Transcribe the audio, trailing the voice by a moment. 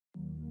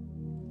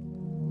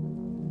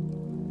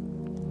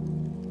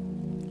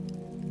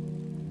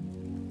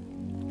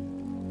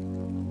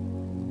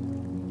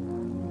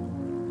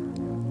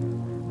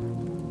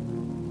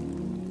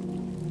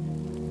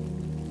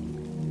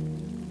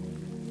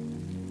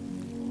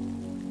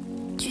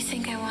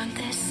think I want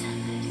this?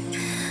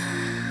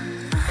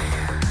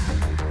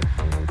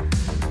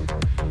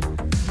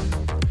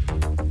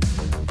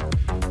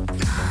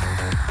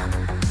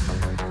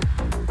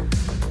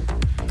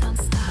 Don't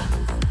stop.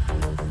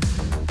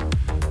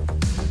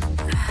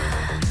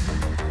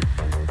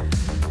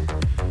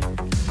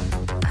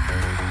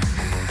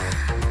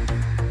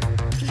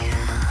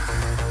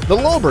 The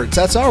Lolberts,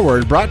 that's our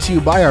word, brought to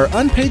you by our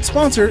unpaid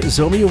sponsor,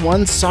 Zomia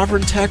One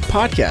Sovereign Tech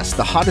Podcast,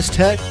 the hottest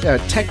tech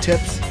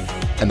tips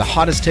and the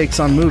hottest takes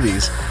on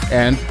movies.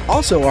 And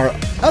also our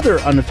other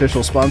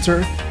unofficial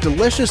sponsor,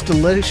 delicious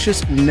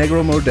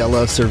Negra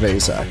Modelo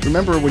Cerveza.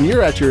 Remember, when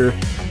you're at your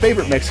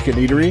favorite Mexican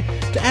eatery,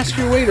 to ask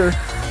your waiter,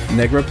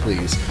 Negra,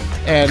 please.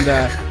 And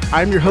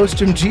I'm your host,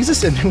 Jim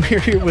Jesus, and we're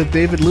here with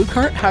David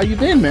Lukehart. How you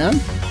been, man?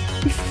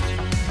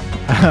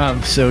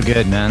 I'm so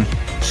good, man.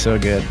 So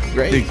good.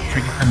 Great.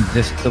 Drinking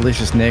this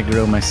delicious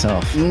Negro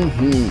myself.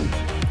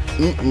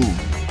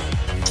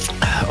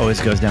 Always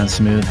goes down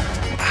smooth.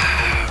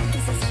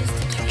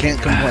 Can't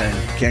complain.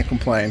 Can't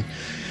complain.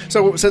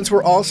 So since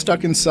we're all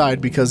stuck inside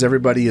because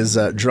everybody is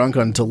drunk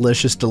on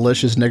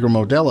delicious Negra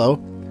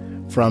Modelo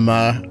from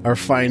our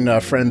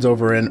fine friends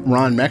over in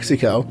Ron,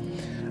 Mexico,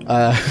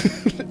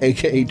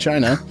 aka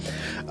China,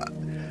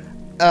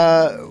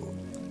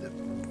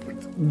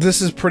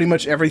 this is pretty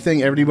much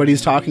everything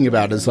everybody's talking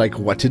about is like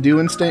what to do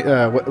and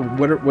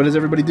what is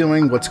everybody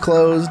doing, what's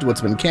closed,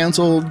 what's been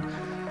canceled,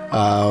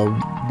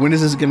 when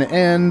is this going to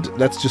end.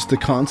 That's just the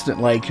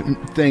constant like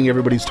thing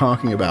everybody's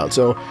talking about.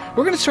 So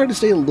we're going to try to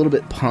stay a little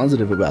bit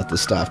positive about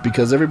this stuff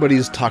because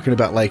everybody's talking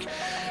about like,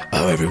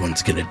 oh,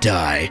 everyone's going to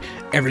die,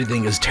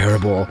 everything is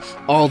terrible,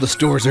 all the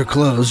stores are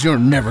closed, you're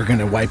never going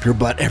to wipe your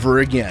butt ever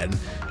again.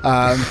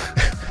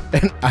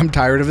 And I'm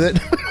tired of it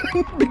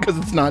because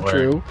it's not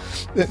true.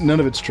 None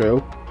of it's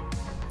true.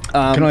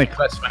 I can only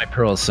clutch my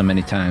pearls so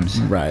many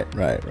times. Right.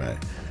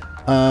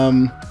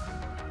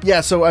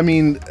 Yeah, so I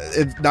mean,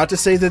 not to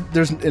say that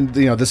there's,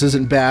 this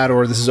isn't bad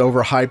or this is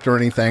overhyped or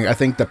anything. I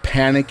think the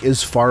panic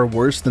is far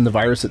worse than the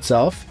virus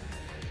itself,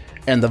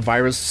 and the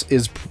virus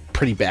is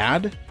pretty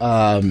bad.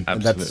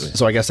 Absolutely.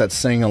 So I guess that's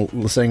saying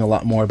a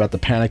lot more about the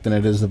panic than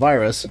it is the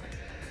virus.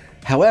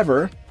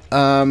 However,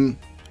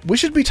 we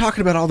should be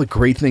talking about all the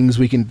great things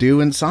we can do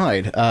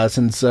inside,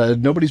 since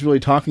nobody's really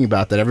talking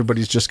about that.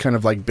 Everybody's just kind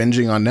of like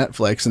binging on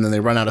Netflix, and then they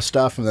run out of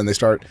stuff, and then they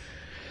start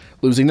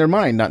losing their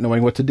mind, not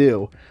knowing what to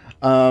do.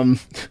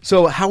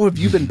 So how have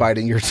you been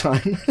biding your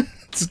time?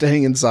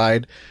 Staying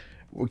inside,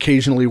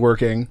 occasionally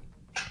working?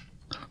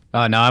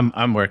 No,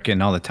 I'm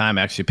working all the time.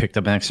 I actually picked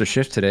up an extra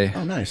shift today.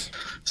 Oh, nice.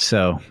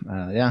 So,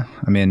 yeah,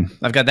 I mean,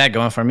 I've got that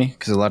going for me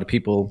because a lot of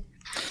people,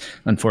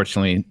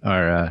 unfortunately,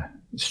 are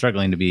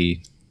struggling to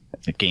be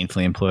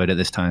gainfully employed at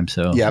this time.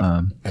 So,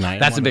 and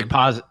that's a big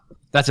positive.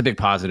 That's a big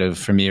positive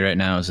for me right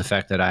now is the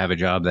fact that I have a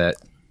job that,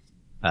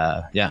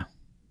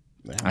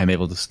 I'm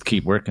able to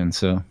keep working.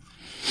 So.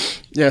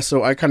 Yeah,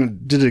 so I kind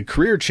of did a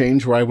career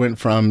change where I went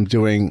from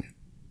doing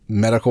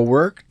medical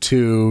work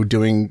to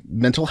doing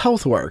mental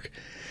health work.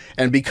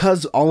 And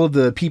because all of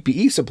the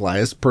PPE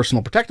supplies,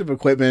 personal protective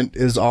equipment,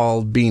 is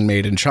all being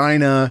made in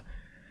China,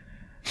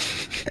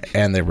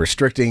 and they're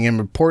restricting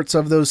imports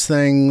of those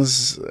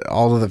things,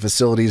 all of the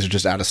facilities are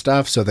just out of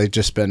stuff, so they've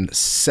just been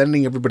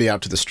sending everybody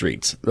out to the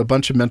streets. A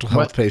bunch of mental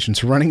health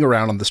patients running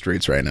around on the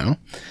streets right now.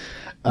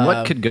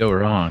 What could go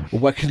wrong?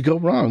 What could go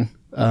wrong?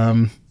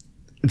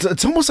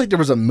 It's almost like there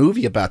was a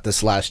movie about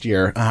this last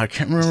year. I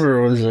can't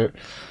remember. What was it?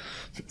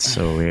 It's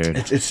so weird.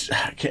 It's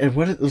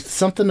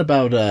something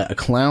about a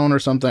clown or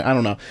something. I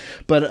don't know.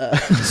 But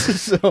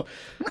so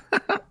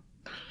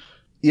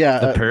yeah,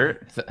 the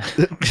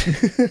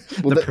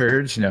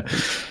Purge.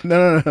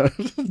 No.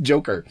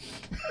 Joker.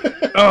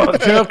 Oh,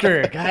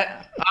 Joker. God,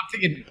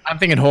 I'm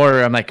thinking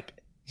horror. I'm like,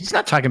 he's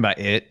not talking about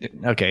it.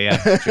 Okay,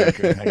 yeah,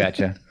 Joker. I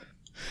gotcha.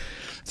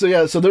 So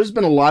yeah, so there's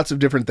been lots of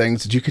different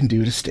things that you can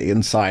do to stay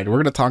inside. We're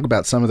going to talk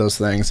about some of those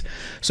things.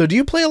 So do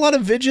you play a lot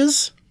of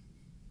vidges?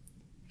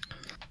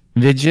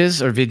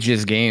 Vidges or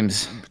vidges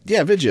games?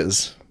 Yeah,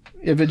 vidges.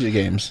 Yeah, vidget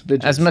games.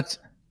 Vidges. As much.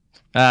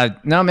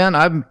 No, man.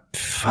 I'm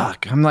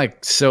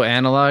like so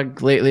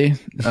analog lately.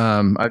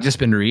 I've just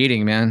been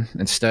reading, man,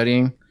 and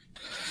studying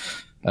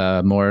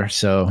more.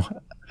 So,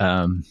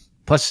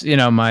 plus,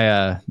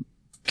 my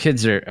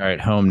kids are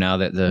at home now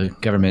that the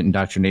government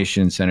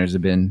indoctrination centers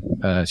have been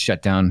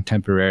shut down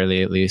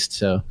temporarily, at least.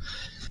 So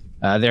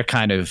they're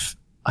kind of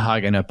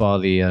hogging up all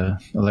the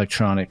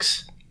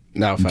electronics.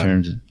 No,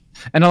 fun.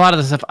 And a lot of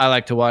the stuff I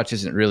like to watch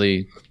isn't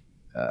really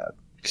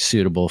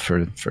suitable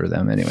for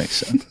them anyway.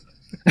 So.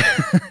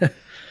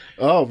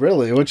 Oh,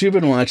 really? What you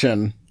been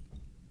watching?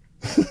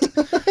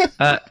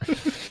 A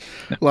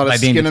lot of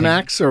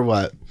Skinamax or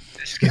what?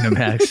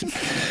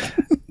 Skinamax.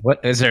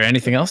 What is there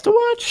anything else to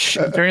watch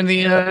during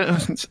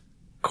the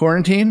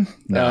quarantine?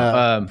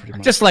 No,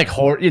 just like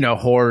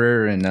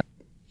horror and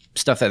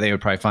stuff that they would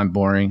probably find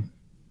boring.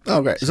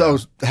 Okay, so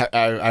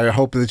I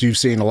hope that you've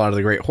seen a lot of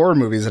the great horror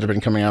movies that have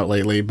been coming out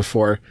lately.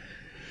 Before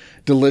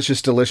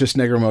delicious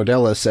Negra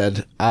Modelo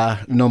said,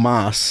 "No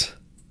mas."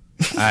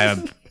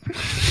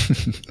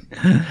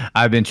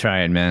 I've been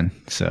trying, man.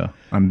 So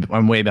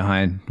I'm way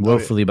behind,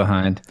 woefully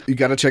behind. You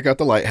got to check out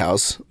The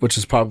Lighthouse, which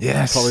is probably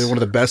Yes. probably one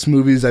of the best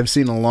movies I've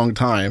seen in a long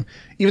time.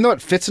 Even though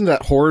it fits into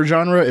that horror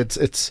genre,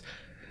 it's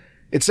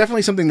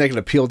definitely something that can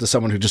appeal to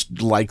someone who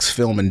just likes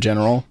film in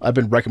general. I've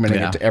been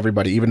recommending it to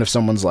everybody, even if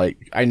someone's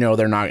like, I know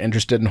they're not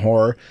interested in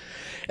horror,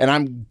 and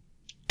I'm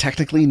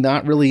technically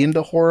not really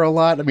into horror a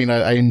lot. I mean,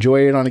 I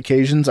enjoy it on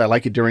occasions. I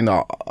like it during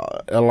the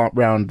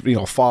around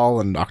fall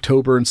and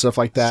October and stuff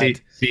like that.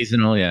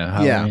 Seasonal, yeah.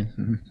 Halloween.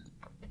 Yeah.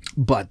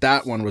 But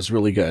that one was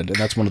really good, and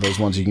that's one of those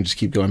ones you can just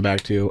keep going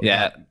back to.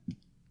 Yeah.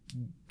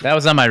 That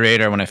was on my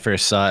radar when I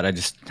first saw it. I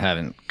just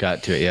haven't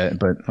got to it yet.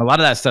 But a lot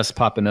of that stuff's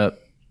popping up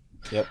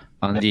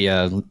on the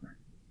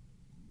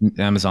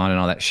Amazon and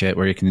all that shit,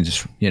 where you can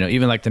just,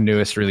 even like the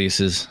newest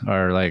releases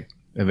are like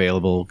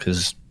available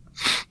because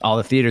all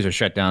the theaters are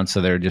shut down.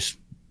 So they're just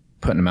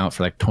putting them out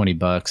for like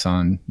 $20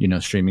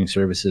 on, streaming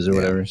services or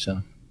whatever.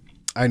 So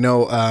I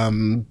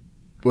know,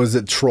 was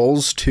it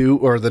Trolls 2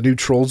 or the new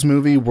Trolls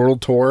movie,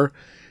 World Tour,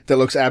 that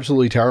looks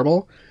absolutely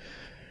terrible?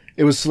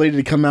 It was slated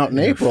to come out in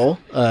April,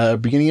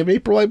 beginning of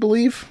April, I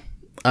believe.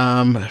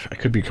 I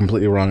could be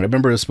completely wrong. I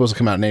remember it was supposed to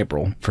come out in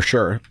April for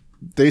sure.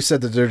 They said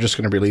that they're just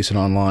going to release it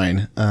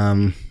online,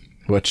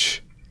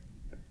 which,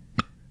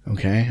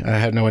 okay, I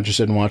have no interest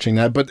in watching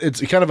that. But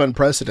it's kind of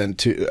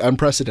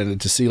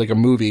unprecedented to see like a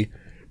movie,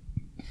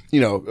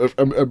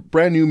 a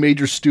brand new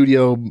major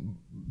studio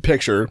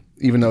picture,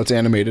 even though it's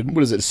animated.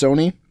 What is it,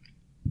 Sony?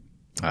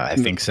 I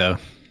think so.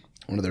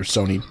 One of their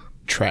Sony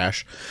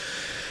trash.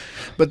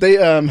 But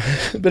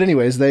but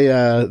anyways,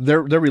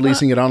 they're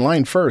releasing it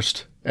online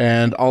first,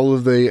 and all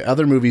of the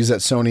other movies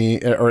that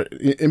Sony or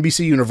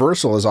NBC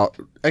Universal is all.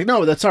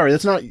 No, that's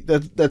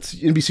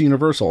NBC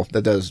Universal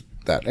that does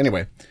that.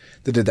 Anyway,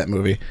 they did that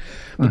movie,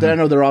 but then I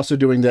know they're also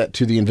doing that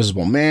to The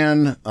Invisible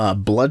Man.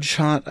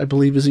 Bloodshot, I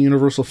believe, is a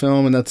Universal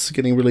film, and that's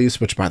getting released.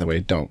 Which, by the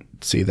way, don't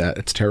see that;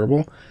 it's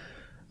terrible.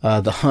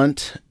 The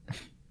Hunt.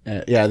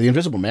 The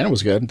Invisible Man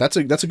was good. That's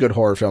a good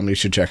horror film you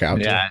should check out.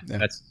 Yeah,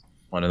 that's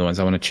one of the ones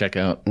I want to check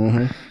out.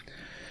 Mm-hmm.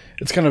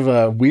 It's kind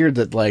of weird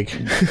that like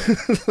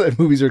that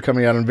movies are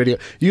coming out on video.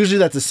 Usually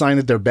that's a sign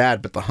that they're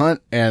bad, but The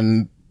Hunt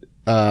and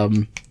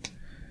God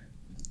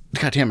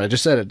damn it, I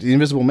just said it. The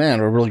Invisible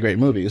Man are really great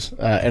movies,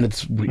 and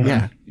it's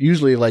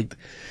usually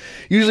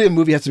a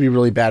movie has to be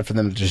really bad for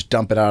them to just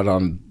dump it out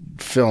on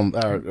film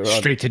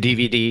straight to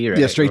DVD. Right?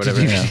 Yeah, straight to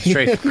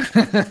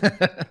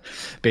DVD. Straight,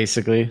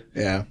 basically.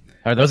 Yeah.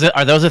 Are those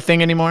a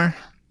thing anymore?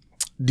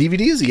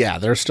 DVDs, yeah,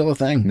 they're still a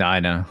thing. No, I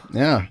know.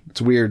 Yeah,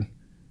 it's weird.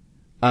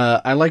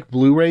 I like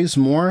Blu-rays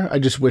more. I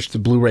just wish the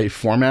Blu-ray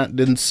format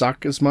didn't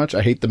suck as much.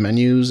 I hate the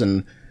menus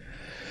and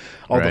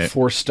all the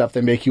forced stuff they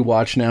make you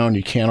watch now, and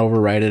you can't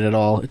overwrite it at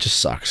all. It just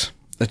sucks.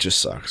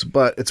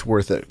 But it's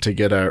worth it to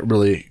get a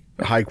really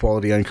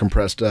high-quality,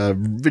 uncompressed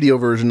video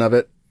version of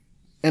it,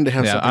 and to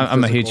have something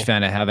I'm a physical. huge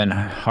fan of having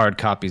hard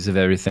copies of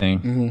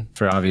everything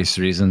for obvious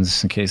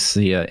reasons, in case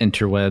the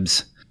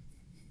interwebs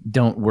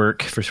don't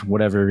work for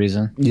whatever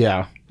reason.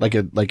 Yeah, like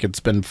it's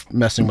been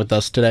messing with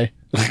us today.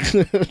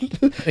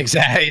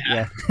 Exactly.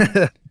 Yeah.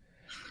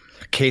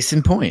 Case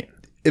in point.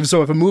 If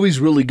a movie's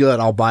really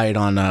good, I'll buy it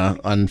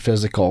on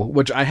physical.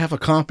 Which I have a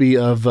copy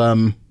of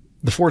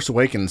The Force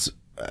Awakens,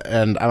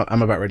 and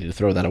I'm about ready to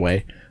throw that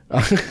away.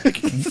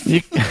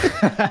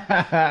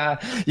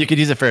 You could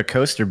use it for a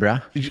coaster, bro.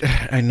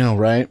 I know,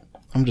 right?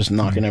 I'm just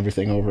knocking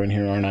everything over in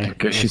here, aren't I?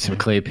 Go shoot some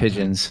clay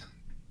pigeons.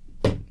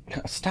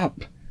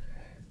 Stop.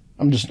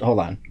 Hold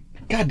on.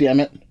 God damn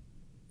it.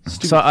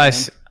 So I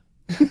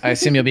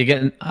assume you'll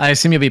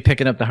be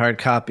picking up the hard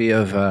copy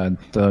of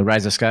the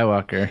Rise of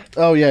Skywalker.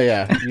 Oh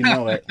yeah. You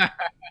know it.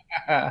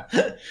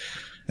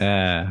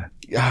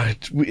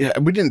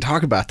 We didn't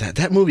talk about that.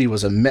 That movie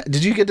was a mess.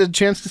 Did you get a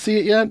chance to see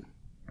it yet?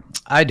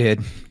 I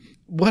did.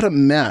 What a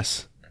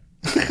mess.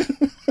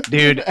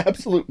 Dude.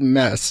 Absolute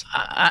mess.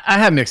 I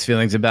have mixed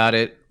feelings about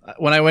it.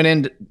 When I went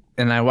in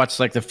and I watched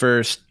like the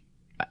first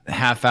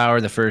half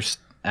hour, the first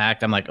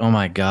act, I'm like, oh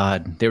my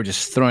god, they were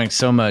just throwing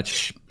so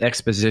much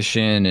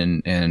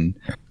exposition and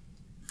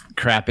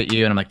crap at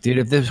you, and I'm like, dude,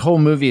 if this whole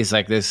movie is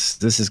like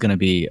this is gonna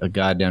be a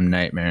goddamn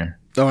nightmare.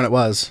 Oh, and it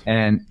was.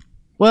 And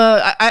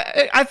well,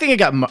 I think it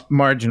got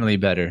marginally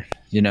better.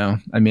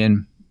 I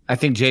mean, I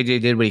think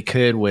JJ did what he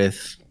could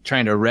with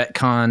trying to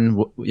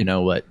retcon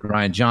what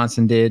Ryan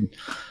Johnson did.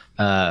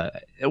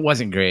 It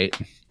wasn't great,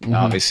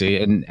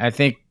 obviously, and I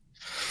think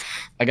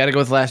I got to go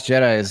with Last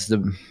Jedi as the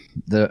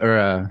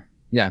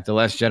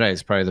Last Jedi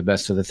is probably the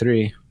best of the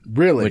three.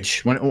 Really?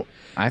 Which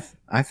I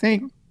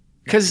think,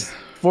 because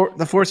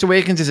The Force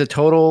Awakens is a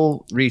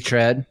total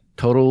retread,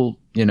 total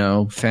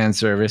fan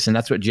service, and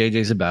that's what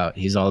JJ's about.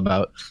 He's all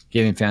about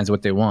giving fans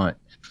what they want.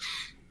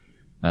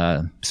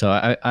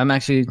 So I'm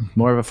actually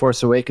more of a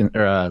Force Awakens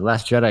or a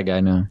Last Jedi guy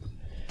now.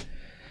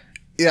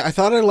 Yeah, I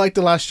thought I liked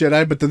The Last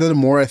Jedi, but then the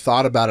more I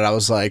thought about it, I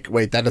was like,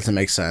 wait, that doesn't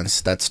make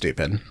sense. That's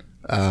stupid.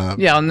 None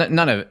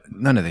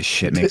of this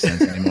shit makes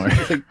sense anymore.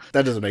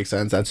 That doesn't make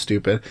sense. That's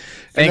stupid.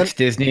 Thanks,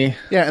 Disney.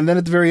 Yeah, and then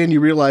at the very end,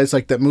 you realize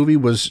like that movie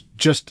was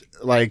just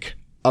like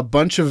a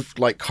bunch of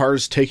like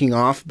cars taking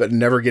off but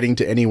never getting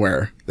to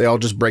anywhere. They all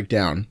just break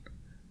down.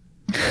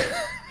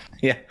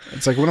 Yeah.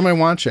 It's like, what am I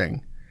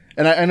watching?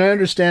 And I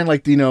understand,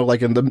 like, you know,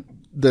 like in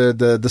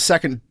the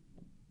second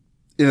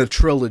in a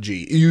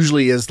trilogy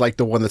usually is like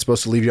the one that's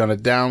supposed to leave you on a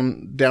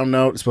down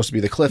note. It's supposed to be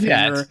the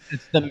cliffhanger.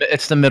 Yeah,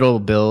 it's the middle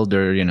build,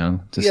 or you know,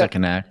 the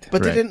second act.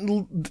 But they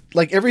didn't,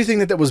 like, everything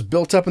that was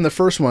built up in the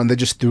first one, they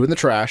just threw in the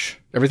trash.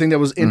 Everything that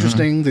was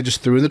interesting, they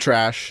just threw in the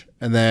trash,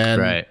 and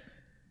then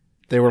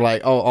they were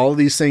like, "Oh, all of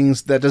these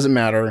things, that doesn't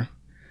matter,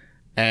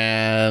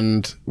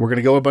 and we're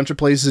gonna go a bunch of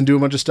places and do a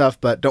bunch of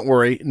stuff, but don't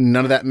worry,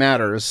 none of that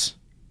matters."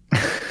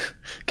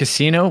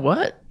 Casino?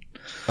 What?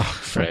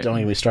 Oh, don't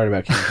even start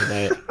about Casino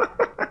Diet.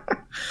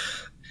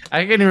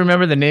 I can't even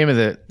remember the name of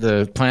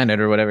the planet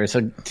or whatever.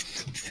 So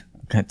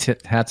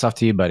hats off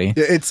to you, buddy.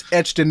 It's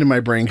etched into my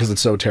brain because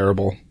it's so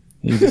terrible.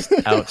 You just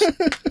out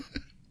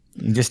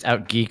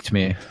geeked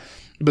me.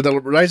 But the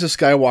Rise of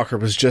Skywalker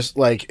was just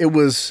like,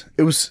 it's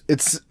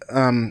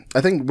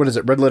I think, what is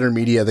it, Red Letter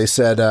Media, they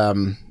said,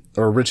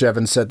 or Rich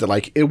Evans said that,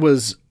 like, it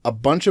was a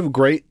bunch of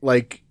great,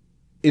 like,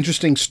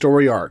 interesting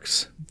story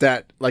arcs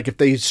that, like, if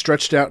they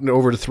stretched out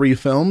over to 3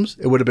 films,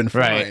 it would have been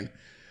fine. Right.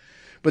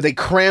 But they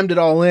crammed it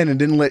all in and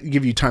didn't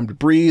give you time to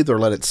breathe or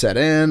let it set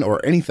in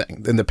or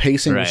anything. And the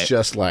pacing was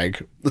just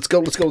like, let's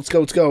go.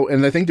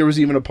 And I think there was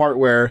even a part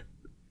where,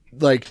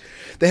 like,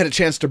 they had a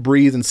chance to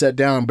breathe and set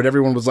down, but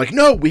everyone was like,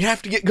 no, we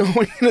have to get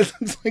going. And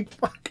it's like,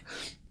 fuck.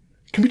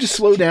 Can we just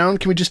slow down?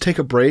 Can we just take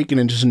a break and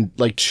then just,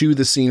 like, chew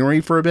the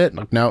scenery for a bit?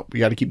 Like, no, we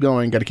got to keep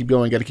going, got to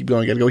go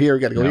here,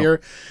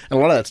 here. And a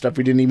lot of that stuff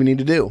we didn't even need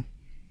to do.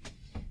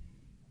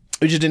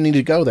 We just didn't need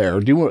to go there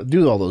or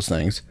do all those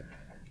things.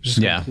 Just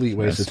a complete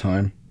waste of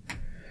time.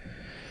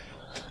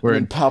 We're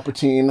in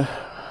Palpatine.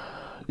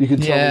 You can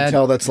totally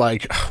tell that's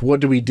like,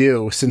 what do we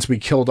do since we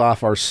killed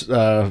off our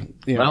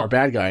our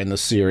bad guy in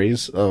this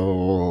series?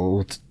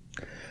 Oh,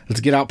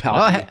 let's get out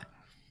Palpatine.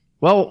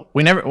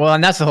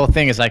 And that's the whole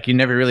thing, is like, you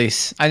never really,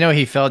 I know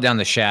he fell down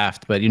the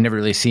shaft, but you never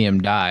really see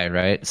him die,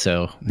 right?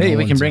 So hey,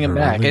 we can bring him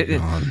back. Really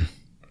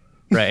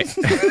right.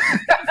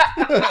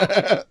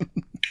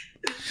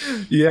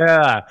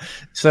 Yeah.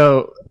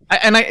 So,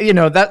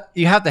 that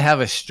you have to have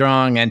a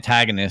strong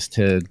antagonist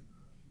to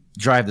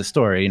drive the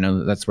story. You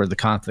know, that's where the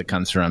conflict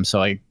comes from.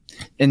 So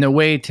in a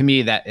way, to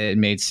me, that it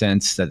made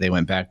sense that they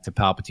went back to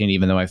Palpatine,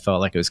 even though I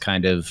felt like it was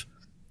kind of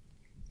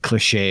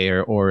cliche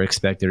or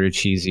expected or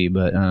cheesy.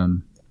 But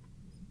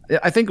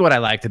I think what I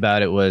liked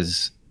about it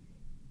was,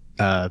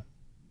 what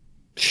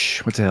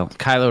the hell,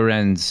 Kylo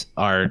Ren's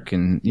arc.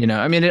 And,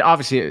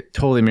 it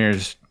totally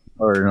mirrors,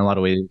 or in a lot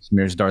of ways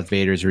mirrors, Darth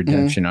Vader's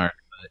redemption arc.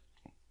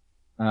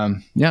 I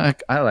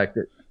liked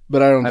it,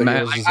 but I don't think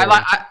it was deserved.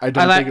 I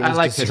don't think it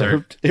was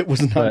deserved. It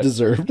was not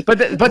deserved. But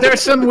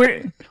there's some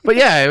weird. But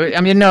yeah,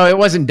 no, it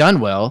wasn't done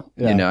well.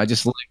 Yeah. I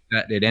just like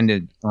that it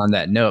ended on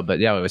that note. But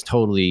yeah, it was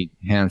totally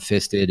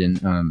ham-fisted, and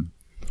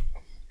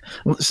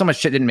so much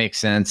shit didn't make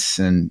sense,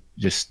 and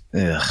just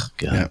God.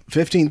 Yeah,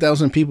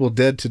 15,000 people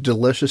dead to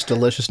delicious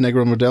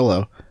Negra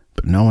Modelo,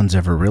 but no one's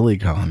ever really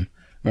gone.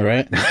 All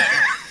right.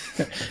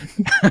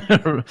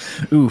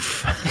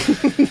 Oof.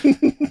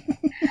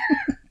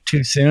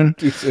 Too soon.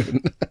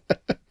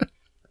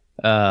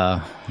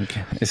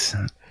 Okay.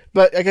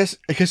 But I guess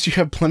you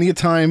have plenty of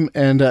time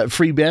and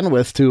free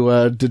bandwidth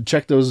to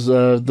check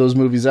those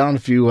movies out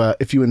if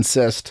you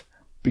insist,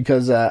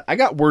 because I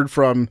got word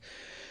from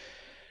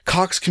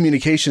Cox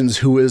Communications,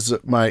 who is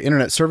my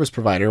internet service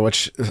provider,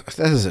 which that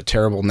is a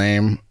terrible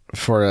name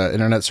for an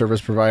internet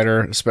service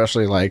provider,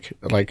 especially like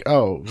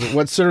oh,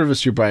 what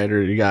service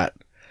provider you got?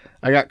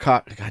 I got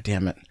Cox. God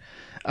damn it.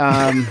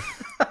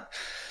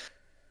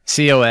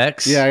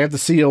 COX? Yeah, I got the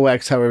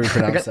COX, however you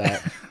pronounce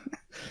that.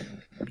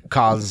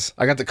 Cause.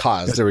 I got the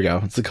cause. There we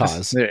go. It's the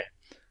cause.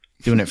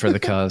 Doing it for the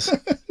cause.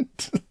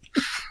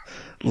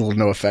 Little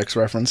no effects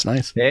reference.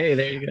 Nice. Hey,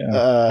 there you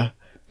go.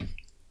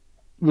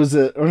 Was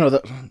it? Oh no.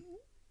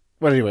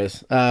 But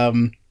anyways.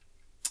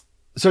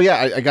 So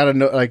yeah, I got a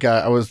note. Like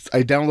I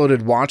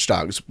downloaded Watch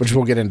Dogs, which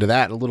we'll get into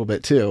that a little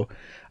bit too.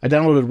 I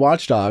downloaded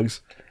Watch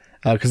Dogs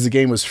because the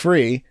game was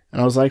free. And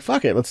I was like,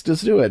 fuck it, let's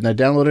just do it. And I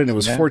downloaded it, and it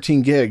was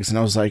 14 gigs. And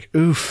I was like,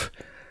 oof,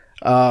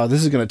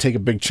 this is going to take a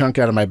big chunk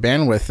out of my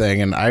bandwidth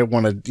thing. And I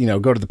want to,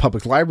 go to the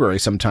public library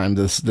sometime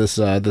this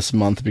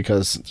month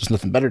because there's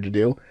nothing better to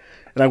do.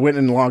 And I went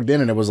and logged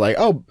in, and it was like,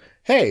 oh,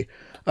 hey,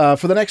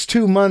 for the next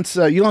 2 months,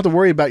 you don't have to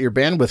worry about your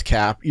bandwidth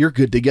cap. You're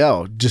good to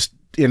go.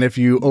 And if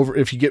you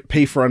get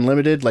pay for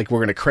unlimited, like, we're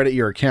going to credit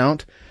your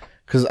account.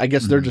 Because I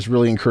guess they're just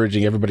really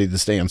encouraging everybody to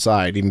stay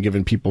inside, even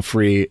giving people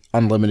free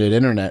unlimited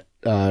internet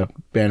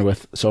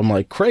bandwidth. So I'm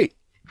like, great,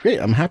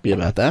 I'm happy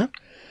about that.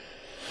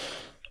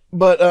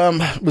 But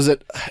was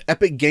it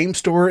Epic Game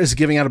Store is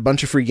giving out a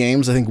bunch of free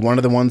games? I think one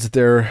of the ones that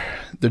they're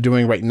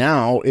doing right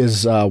now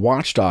is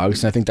Watch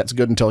Dogs, and I think that's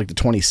good until like the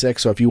 26th.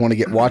 So if you want to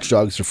get Watch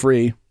Dogs for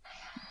free,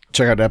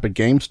 check out Epic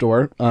Game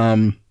Store.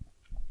 I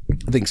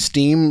think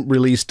Steam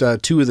released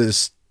 2 of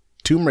this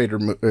Tomb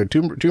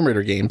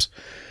Raider games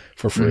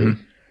for free.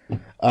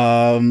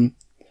 And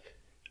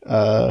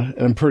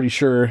I'm pretty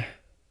sure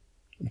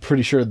I'm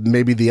pretty sure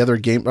maybe the other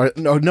game.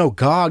 No,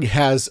 GOG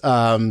has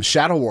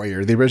Shadow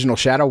Warrior, the original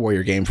Shadow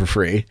Warrior game for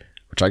free,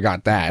 which I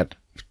got that.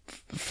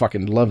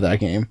 Fucking love that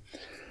game.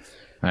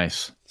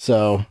 Nice.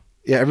 So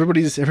yeah,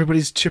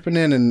 everybody's chipping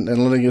in and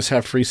letting us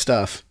have free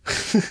stuff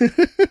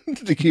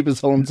to keep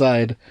us all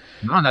inside.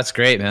 No, that's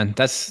great, man.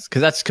 That's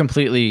because that's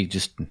completely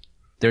just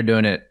they're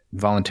doing it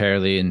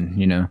voluntarily, and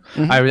you know,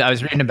 I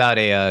was reading about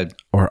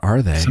or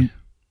are they?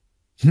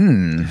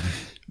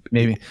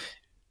 Maybe.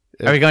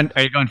 Are you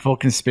going full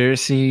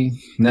conspiracy?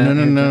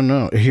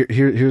 No.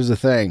 Here's the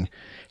thing.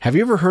 Have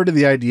you ever heard of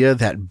the idea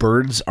that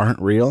birds aren't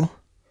real?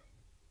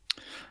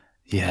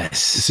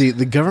 Yes. See,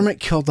 the government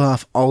killed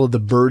off all of the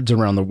birds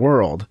around the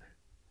world,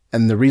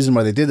 and the reason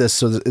why they did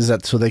this is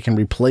that so they can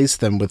replace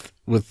them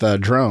with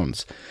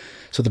drones.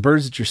 So the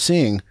birds that you're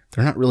seeing,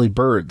 they're not really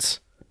birds.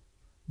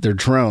 They're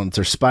drones.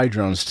 They're spy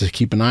drones to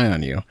keep an eye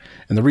on you.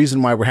 And the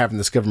reason why we're having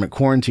this government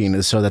quarantine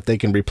is so that they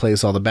can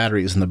replace all the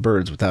batteries in the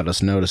birds without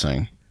us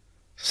noticing.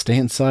 Stay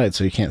inside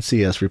so you can't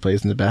see us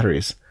replacing the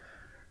batteries.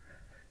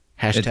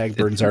 Hashtag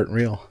birds aren't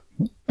real.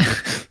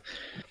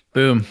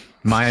 Boom.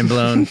 Mind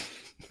blown.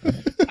 I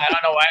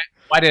don't know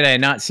why did I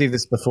not see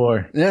this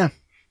before? Yeah.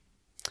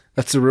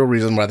 That's the real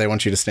reason why they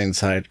want you to stay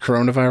inside.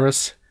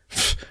 Coronavirus?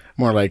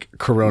 More like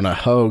corona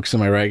hoax,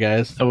 am I right,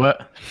 guys? Oh,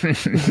 what?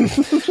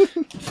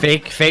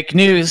 Fake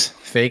news.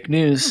 Fake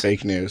news.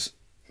 Fake news.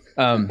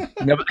 No,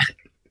 but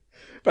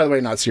by the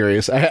way, not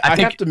serious. I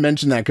have to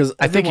mention that because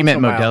I think you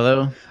meant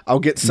Modelo. I'll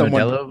get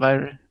someone. Modelo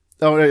virus.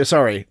 Oh,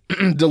 sorry.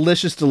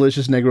 delicious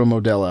Negro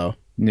Modelo.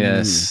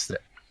 Yes.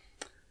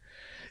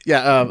 Yeah.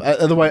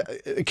 Otherwise,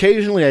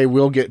 occasionally I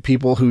will get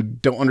people who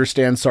don't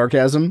understand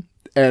sarcasm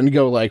and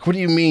go like, "What do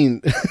you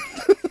keep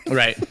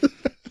Right.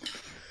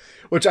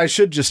 Which I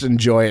should just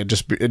enjoy it.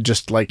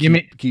 Just like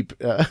keep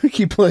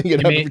playing it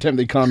up every time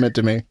they comment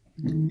to me.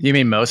 You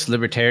mean most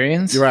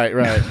libertarians? Right.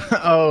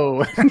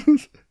 Oh.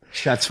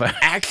 Shots fired.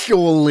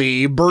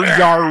 Actually, birds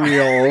are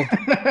real.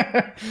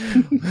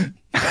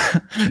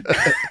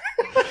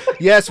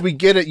 Yes, we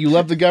get it. You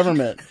love the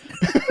government.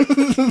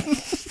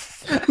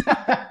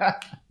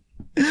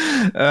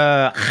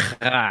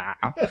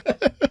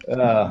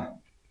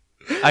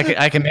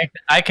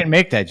 I can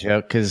make that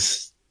joke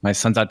because my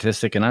son's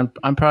autistic, and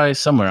I'm probably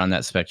somewhere on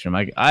that spectrum.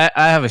 I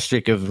have a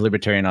streak of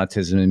libertarian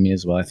autism in me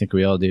as well. I think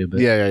we all do.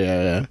 But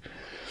yeah.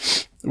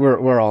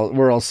 We're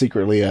all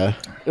secretly at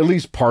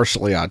least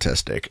partially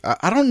autistic.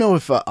 I don't know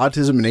if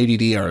autism and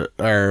ADD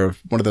are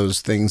one of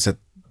those things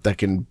that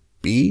can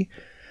be,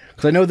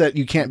 because I know that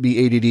you can't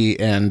be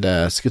ADD and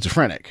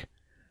schizophrenic,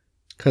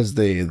 because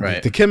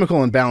the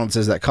chemical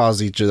imbalances that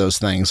cause each of those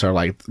things are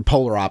like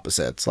polar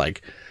opposites.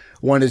 Like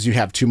one is you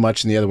have too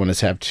much and the other one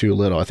is have too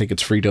little. I think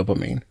it's free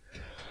dopamine.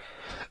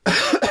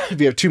 If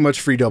you have too much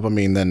free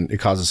dopamine, then it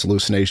causes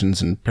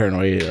hallucinations and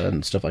paranoia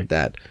and stuff like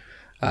that.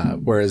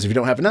 Whereas if you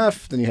don't have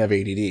enough, then you have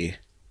ADD,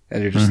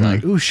 and you're just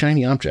like, ooh,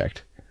 shiny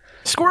object.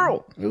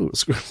 Squirrel. Ooh,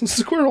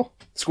 squirrel.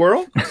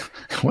 Squirrel?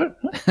 What?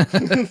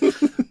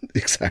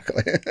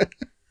 Exactly.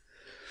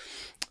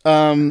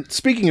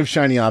 Speaking of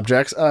shiny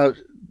objects,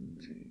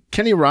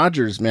 Kenny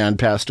Rogers, man,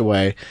 passed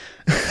away.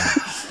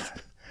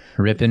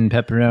 Rippin'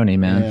 pepperoni,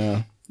 man.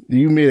 Yeah.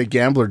 You made a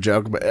gambler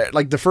joke, but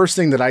like the first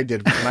thing that I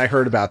did when I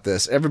heard about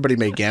this, everybody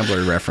made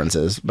gambler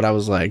references, but I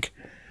was like,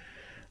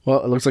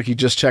 well, it looks like he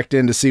just checked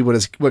in to see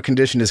what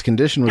condition his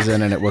condition was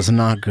in, and it was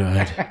not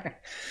good.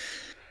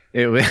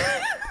 It was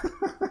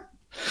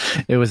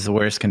the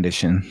worst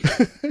condition.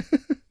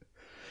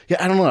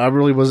 Yeah, I don't know. I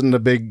really wasn't a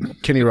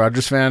big Kenny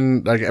Rogers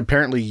fan. Like,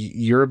 apparently,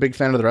 you're a big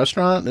fan of the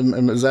restaurant.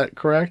 Is that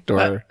correct?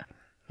 Or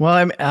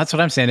well, that's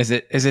what I'm saying. Is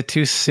it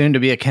too soon to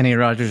be a Kenny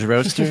Rogers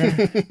roaster?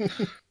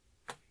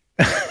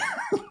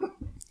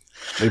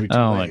 Maybe too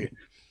late.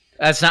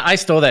 That's not. I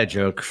stole that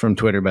joke from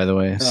Twitter, by the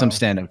way. Some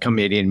stand-up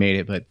comedian made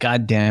it, but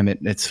god damn it,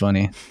 it's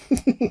funny.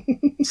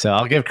 So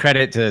I'll give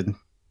credit to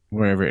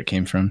wherever it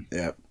came from.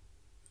 Yeah.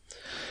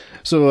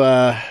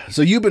 So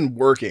you've been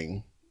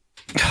working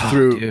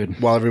through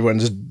while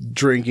everyone's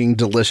drinking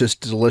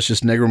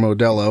delicious Negra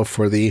Modelo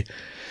for the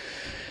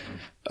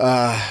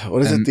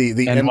what is it,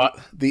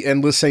 the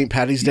endless St.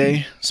 Patty's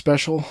Day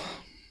special,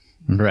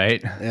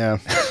 right? Yeah.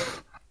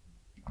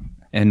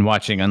 And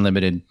watching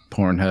unlimited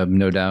Pornhub,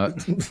 no doubt.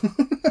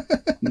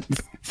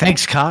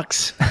 Thanks,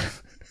 Cox.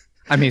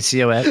 I mean,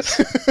 COX.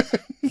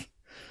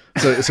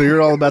 So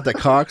you're all about the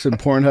Cox and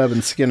Pornhub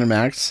and Skin and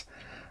Max.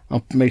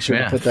 I'll make sure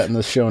to put that in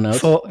the show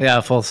notes.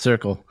 Full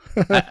circle.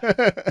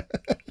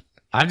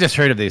 I've just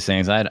heard of these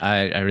things.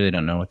 I really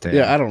don't know what they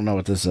are. I don't know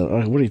what this is.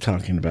 What are you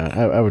talking about?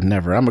 I would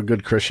never. I'm a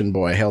good Christian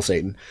boy. Hail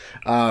Satan.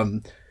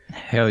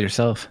 Hail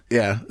yourself.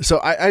 Yeah. So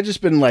I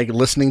just been like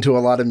listening to a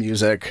lot of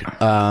music,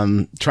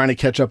 trying to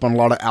catch up on a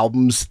lot of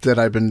albums that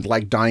I've been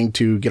like dying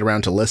to get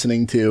around to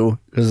listening to.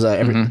 Because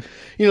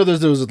there's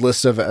those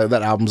lists of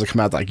that albums that come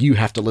out like you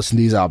have to listen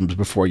to these albums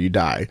before you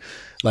die.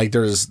 Like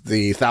there's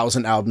the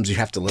 1,000 albums you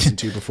have to listen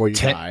to before you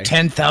die.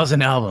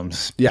 10,000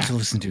 albums you have to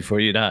listen to before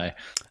you die.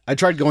 I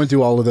tried going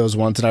through all of those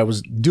once, and I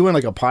was doing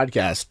like a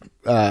podcast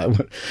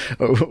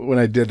when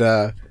I did.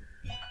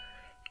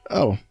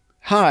 Oh,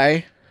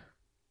 hi.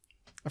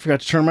 I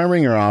forgot to turn my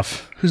ringer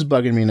off. Who's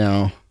bugging me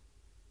now?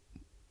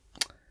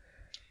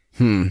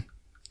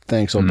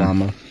 Thanks,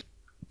 Obama.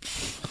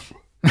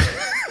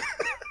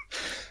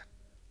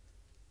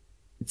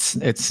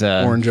 It's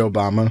Orange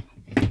Obama.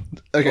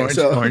 Okay, orange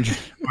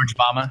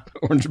Obama.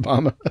 Orange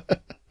Obama.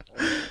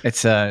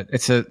 It's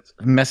a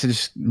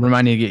message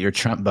reminding you to get your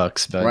Trump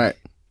bucks, but Right.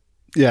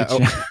 Yeah.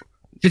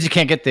 Because you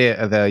can't get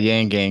the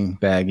Yang Gang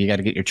bag, you got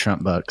to get your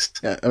Trump bucks.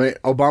 Yeah, I mean,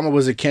 Obama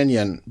was a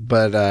Kenyan,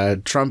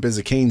 but Trump is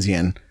a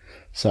Keynesian.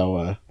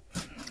 So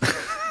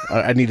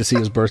I need to see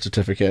his birth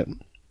certificate.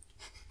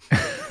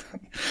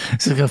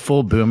 It's like a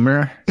full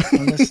boomer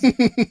on this.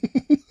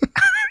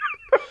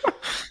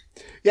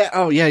 Yeah.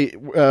 Oh, yeah.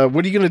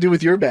 What are you going to do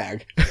with your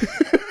bag?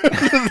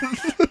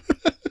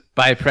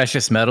 Buy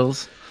precious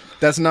metals.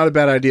 That's not a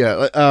bad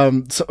idea.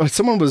 So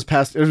someone was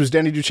it was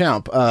Danny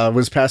Duchamp,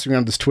 was passing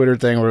around this Twitter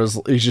thing where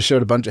he just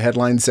showed a bunch of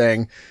headlines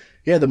saying,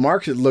 yeah, the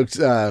market looks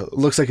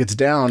like it's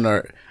down,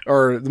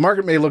 or the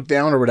market may look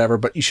down or whatever,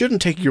 but you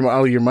shouldn't take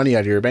all your money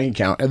out of your bank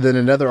account. And then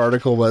another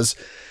article was,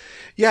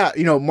 yeah,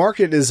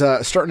 market is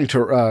starting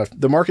to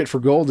the market for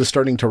gold is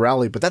starting to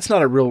rally, but that's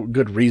not a real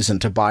good reason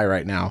to buy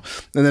right now.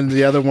 And then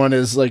the other one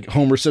is like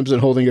Homer Simpson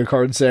holding a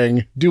card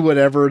saying, do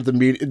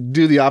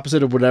the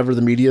opposite of whatever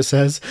the media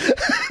says.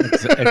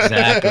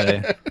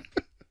 Exactly.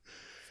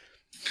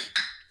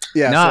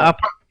 Yeah. No,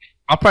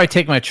 I'll probably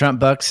take my Trump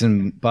bucks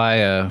and buy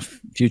a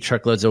few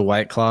truckloads of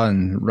White Claw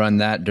and run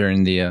that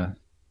during the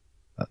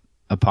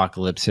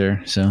apocalypse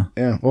here. So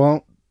yeah,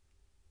 well,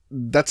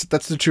 that's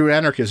the true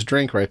anarchist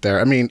drink right there.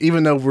 I mean,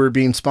 even though we're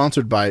being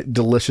sponsored by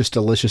delicious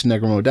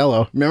Negra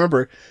Modelo,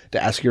 remember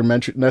to ask your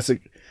Mexican. Maybe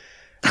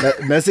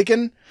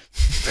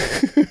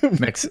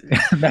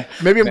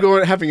I'm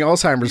having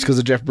Alzheimer's because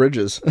of Jeff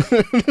Bridges.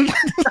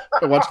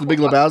 I watched The Big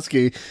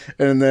Lebowski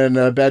and then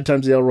Bad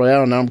Times at El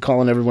Royale. Now I'm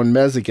calling everyone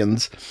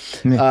Mexicans.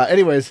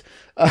 Anyways,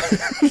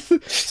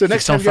 so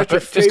next time you got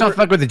your favorite... Just don't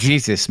fuck with the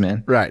Jesus,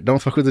 man. Right, don't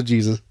fuck with the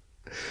Jesus.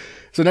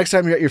 So next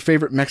time you're at your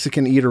favorite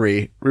Mexican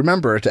eatery,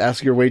 remember to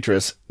ask your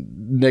waitress,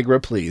 Negra,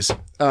 please.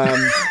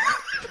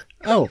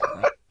 Oh,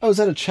 is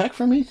that a check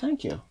for me?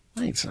 Thank you.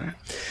 Thanks.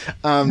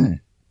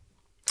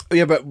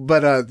 Yeah,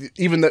 but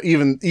even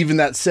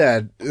that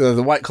said,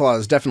 the White Claw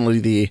is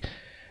definitely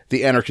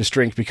the anarchist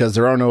drink because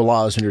there are no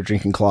laws when you're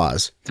drinking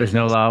claws. There's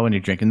no law when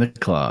you're drinking the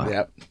claw.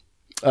 Yep.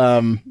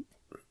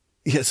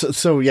 Yeah.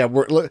 So yeah,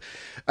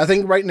 I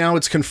think right now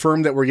it's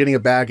confirmed that we're getting a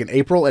bag in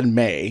April and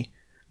May.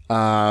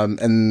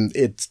 And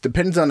it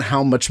depends on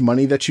how much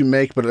money that you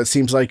make, but it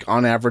seems like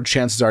on average,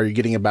 chances are you're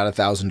getting about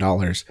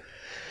 $1,000.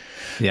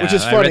 Yeah, which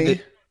is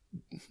funny.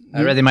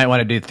 I read they might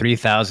want to do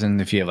 3,000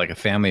 if you have like a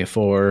family of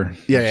 4,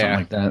 something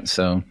like that.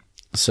 So,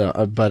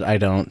 but I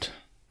don't.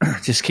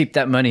 Just keep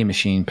that money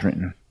machine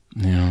printing.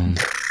 Yeah,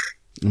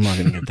 I'm not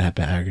gonna get that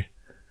bag.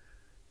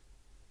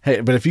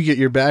 Hey, but if you get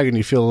your bag and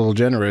you feel a little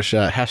generous,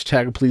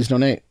 hashtag please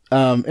donate.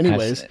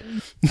 Anyways.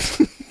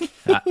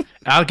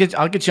 I'll get you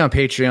on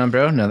Patreon,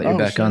 bro. Now that you're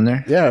back on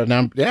there. Yeah,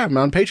 I'm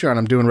on Patreon.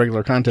 I'm doing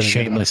regular content.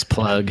 Shameless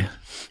plug.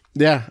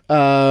 Yeah.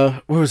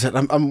 What was it?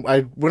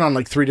 I went on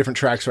like 3 different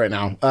tracks right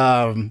now.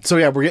 So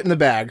yeah, we're getting the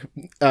bag.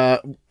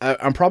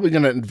 I'm probably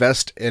gonna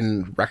invest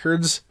in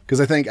records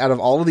because I think out of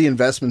all of the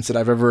investments that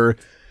I've ever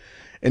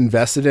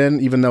invested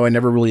in, even though I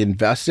never really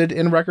invested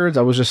in records,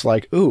 I was just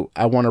like, ooh,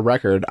 I want a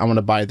record. I want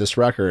to buy this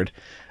record.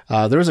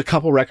 There was a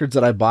couple records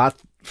that I bought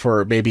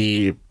for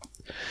maybe.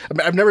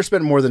 I've never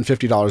spent more than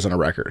 $50 on a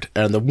record.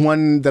 And the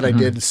one that I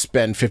did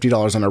spend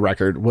 $50 on a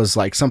record was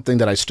like something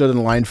that I stood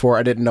in line for.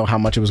 I didn't know how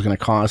much it was going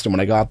to cost. And when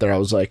I got there, I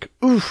was like,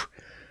 oof.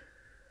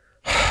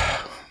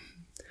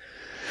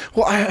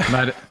 Well,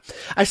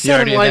 I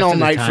sat in line all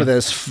night for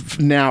this.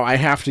 Now I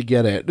have to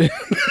get it.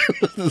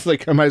 It's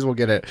like, I might as well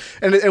get it.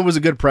 And it was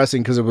a good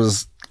pressing because it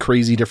was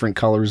crazy different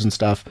colors and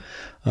stuff.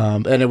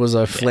 And it was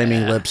a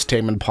Flaming Lips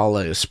Tame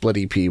Impala split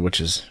EP,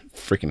 which is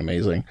freaking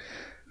amazing.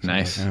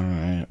 Nice. Like, all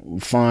right,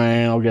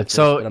 fine, I'll get this,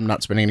 but I'm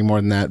not spending any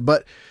more than that.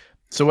 But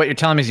so what you're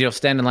telling me is you'll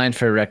stand in line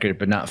for a record,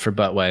 but not for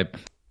butt wipe.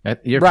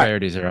 Your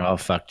priorities are all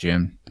fuck,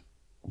 Jim.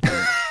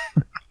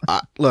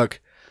 Look,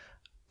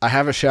 I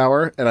have a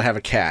shower and I have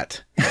a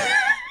cat.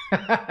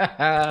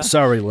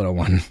 Sorry, little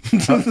one.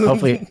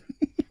 Hopefully,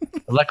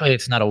 luckily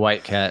it's not a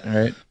white cat,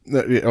 right?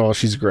 Oh,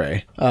 she's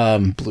gray,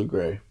 blue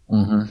gray.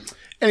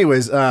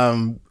 Anyways,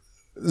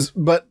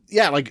 but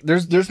yeah, like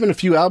there's been a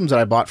few albums that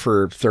I bought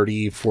for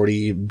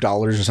 $30-$40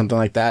 or something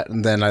like that,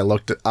 and then I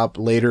looked it up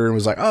later and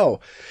was like, oh,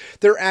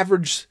 they're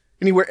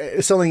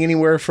selling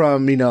anywhere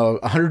from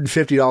 $150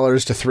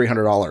 to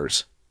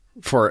 $300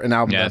 for an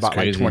album that I bought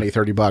like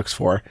 $20-$30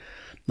 for.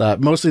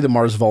 Mostly the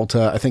Mars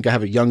Volta. I think I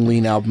have a Young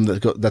Lean album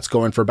that's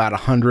going for about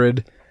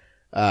 $100.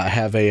 I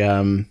have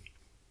a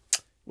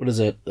what is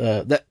it?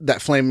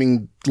 That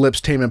Flaming Lips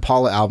Tame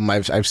Impala album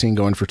I've seen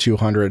going for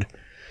 $200.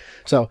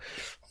 So.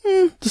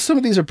 Some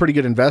of these are pretty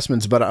good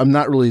investments, but I'm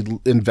not really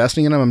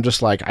investing in them. I'm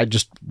just like, I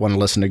just want to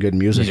listen to good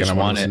music and I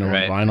want to listen to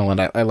vinyl,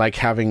 and I like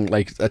having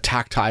like a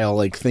tactile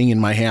like thing in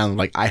my hand.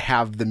 Like I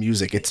have the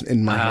music, it's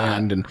in my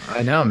hand, and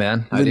I know,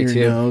 man. I do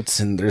too. Notes,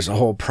 and there's a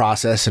whole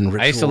process and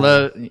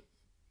ritual.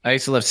 I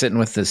used to love sitting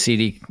with the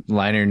CD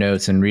liner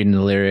notes and reading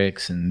the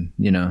lyrics, and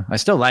I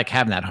still like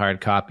having that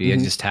hard copy. I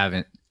just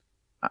haven't.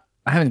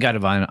 I haven't got a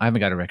vinyl. I haven't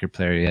got a record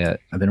player yet.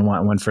 I've been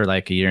wanting one for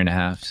like a year and a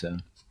half, so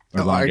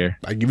or longer.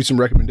 I give you some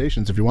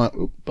recommendations if you want.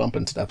 Oop,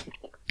 bumping stuff.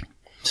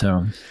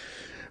 So,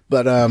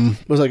 but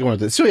what was I going with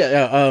this? So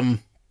yeah.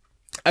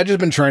 I've just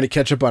been trying to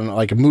catch up on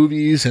like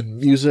movies and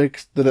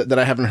music that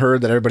I haven't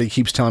heard that everybody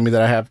keeps telling me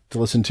that I have to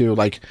listen to.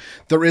 Like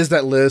there is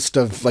that list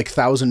of like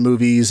 1,000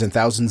 movies and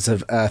thousands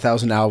of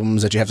 1,000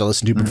 albums that you have to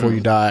listen to before you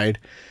died.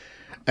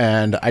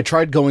 And I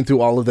tried going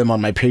through all of them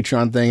on my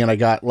Patreon thing, and I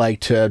got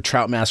like to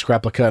Trout Mask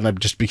Replica, and I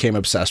just became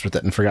obsessed with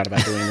it and forgot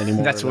about doing it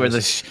anymore. That's where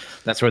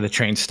the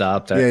train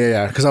stopped.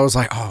 Yeah. Because I was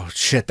like, oh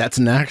shit, that's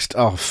next.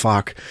 Oh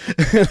fuck.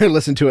 I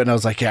listened to it and I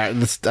was like, yeah,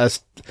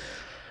 that's.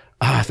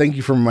 Thank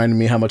you for reminding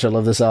me how much I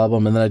love this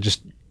album. And then I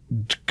just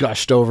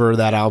gushed over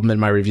that album in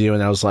my review,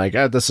 and I was like,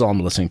 this is all I'm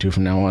listening to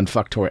from now on.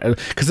 Fuck Tori.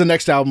 Because the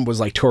next album was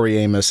like Tori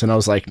Amos, and I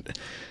was like,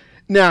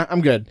 nah,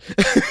 I'm good.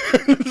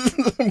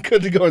 I'm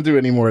good to go through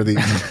any more of these.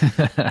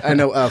 I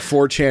know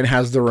 4chan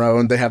has their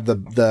own. They have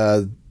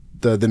the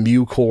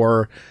Mew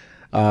Core.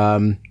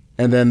 And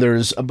then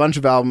there's a bunch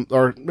of albums,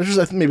 or there's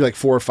I think maybe like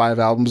 4 or 5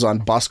 albums on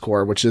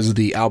Buscore, which is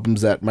the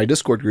albums that my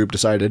Discord group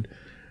decided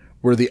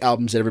were the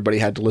albums that everybody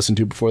had to listen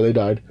to before they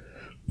died.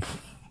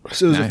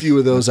 So there's a few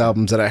of those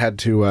albums that I had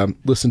to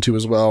listen to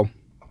as well.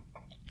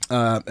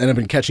 And I've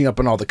been catching up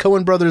on all the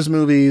Coen Brothers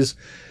movies.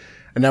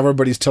 And now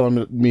everybody's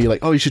telling me,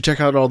 like, oh, you should check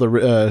out all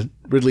the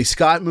Ridley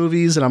Scott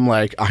movies. And I'm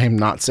like, I am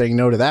not saying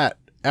no to that,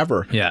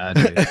 ever. Yeah.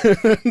 I'm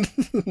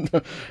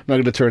not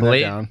going to turn that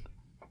down.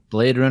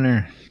 Blade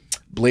Runner.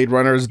 Blade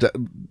Runner's,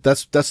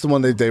 that's the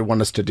one that they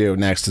want us to do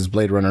next, is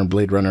Blade Runner and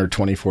Blade Runner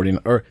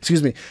 2049. Or,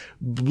 excuse me,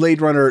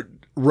 Blade Runner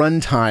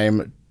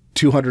runtime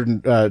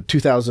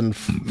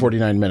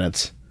 2049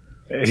 minutes.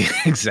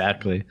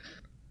 Exactly.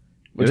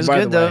 Which, it was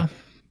good though.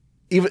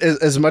 Even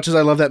as much as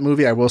I love that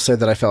movie, I will say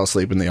that I fell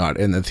asleep in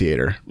the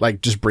theater,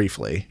 like just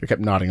briefly. I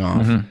kept nodding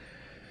off.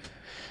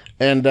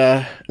 And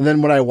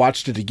then when I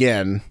watched it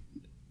again,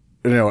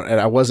 and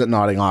I wasn't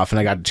nodding off, and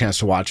I got a chance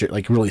to watch it,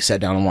 like really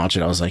sat down and watch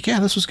it, I was like, yeah,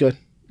 this was good.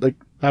 Like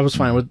I was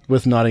fine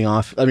with nodding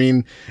off. I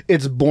mean,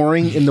 it's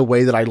boring in the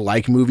way that I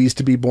like movies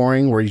to be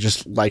boring, where you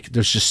just like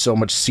there's just so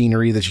much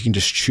scenery that you can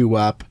just chew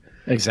up.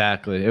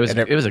 Exactly. It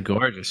was a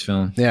gorgeous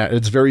film. Yeah,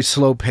 it's very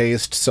slow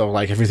paced, so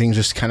like everything's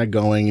just kind of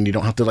going, and you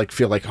don't have to like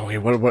feel like, oh, wait,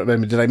 what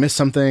did I miss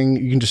something?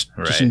 You can just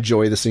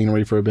enjoy the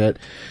scenery for a bit.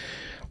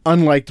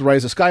 Unlike The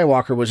Rise of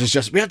Skywalker, which is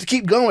just we have to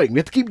keep going, we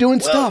have to keep doing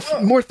stuff,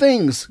 more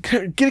things.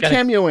 Get a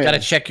cameo in. Got to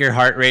check your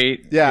heart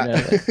rate.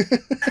 Yeah.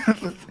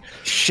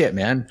 Shit,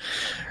 man.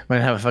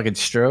 Might have a fucking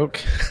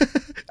stroke.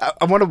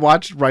 I want to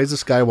watch Rise of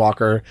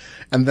Skywalker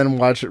and then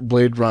watch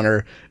Blade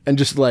Runner and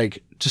just to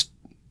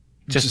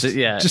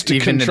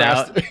even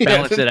contrast, it out,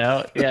 balance it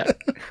out. Yeah.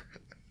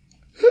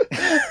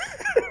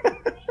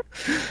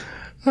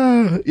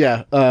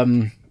 Yeah.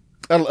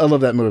 I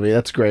love that movie.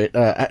 That's great.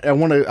 I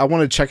want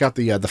to check out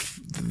the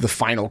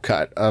final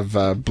cut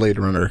of Blade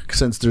Runner,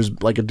 since there's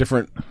like a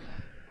different.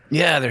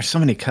 Yeah, there's so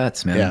many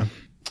cuts, man. Yeah.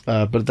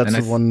 But that's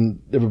the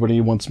one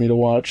everybody wants me to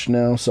watch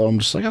now, so I'm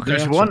just like, okay,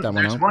 there's one on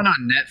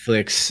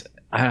Netflix.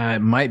 It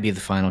might be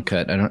the final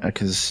cut. I don't,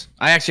 because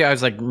I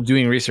was like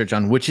doing research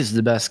on which is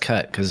the best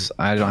cut, because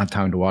I don't have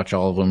time to watch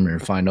all of them or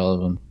find all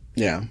of them.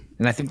 Yeah,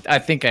 and I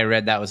think I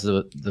read that was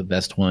the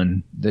best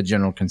one, the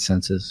general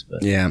consensus.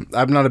 But yeah,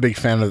 I'm not a big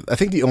fan of. I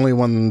think the only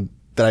one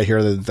that I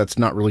hear that's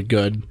not really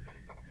good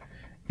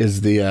is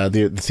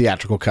the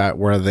theatrical cut,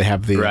 where they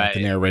have the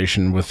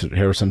narration with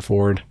Harrison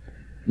Ford.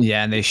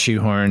 Yeah, and they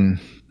shoehorn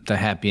the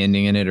happy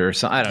ending in it, or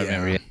something. I don't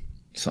remember yet.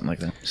 Something like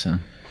that. So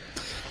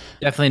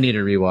definitely need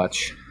a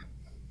rewatch.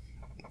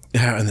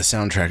 Yeah, and the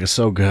soundtrack is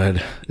so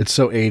good. It's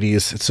so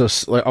 80s. It's so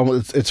like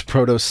almost it's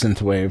proto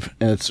synthwave,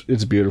 and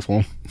it's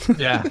beautiful.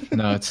 Yeah,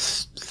 no,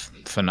 it's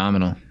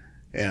phenomenal.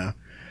 Yeah.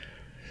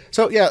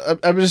 So yeah,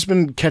 I've just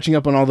been catching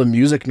up on all the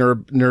music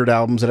nerd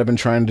albums that I've been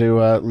trying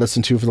to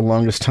listen to for the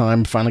longest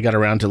time. Finally got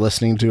around to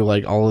listening to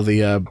like all of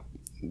the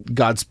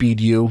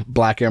Godspeed You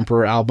Black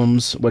Emperor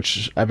albums,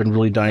 which I've been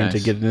really dying to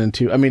get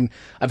into. I mean,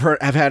 I've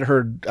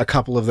heard a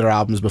couple of their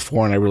albums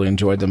before, and I really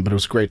enjoyed them, but it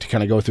was great to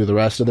kind of go through the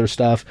rest of their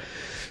stuff.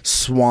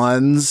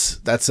 Swans,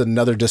 that's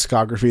another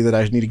discography that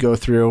I need to go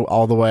through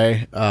all the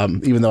way.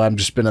 Even though I've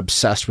just been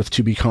obsessed with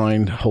To Be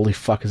Kind. Holy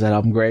fuck, is that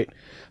album great?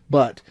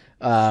 But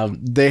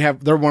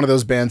they're one of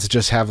those bands that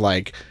just have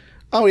like,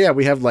 oh yeah,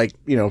 we have like,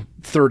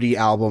 30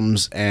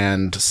 albums,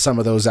 and some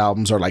of those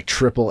albums are like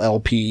triple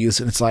LPs,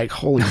 and it's like,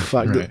 holy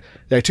fuck.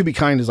 To Be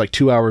Kind is like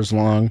 2 hours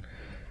long.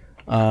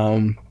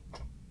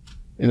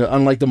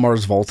 Unlike the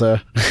Mars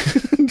Volta,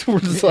 where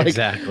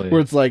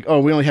it's like, oh,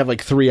 we only have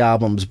like 3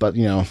 albums, but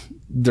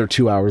they're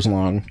 2 hours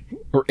long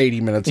or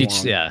 80 minutes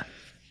long. Yeah.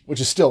 Which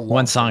is still long.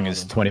 One song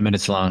is 20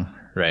 minutes long.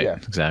 Right. Yeah.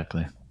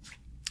 Exactly.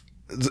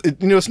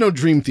 It's no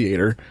Dream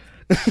Theater.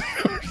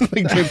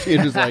 Like Dream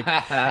Theater is like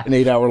an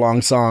 8-hour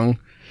long song.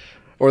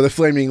 Or the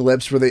Flaming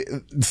Lips,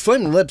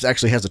 Flaming Lips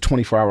actually has a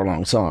 24-hour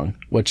long song,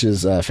 which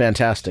is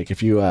fantastic.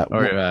 If you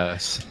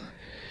if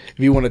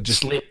you want to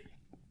just sleep.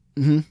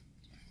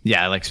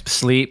 Yeah, like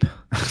Sleep.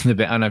 I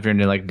don't know if you're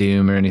into like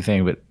Doom or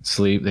anything, but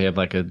Sleep, they have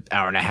like an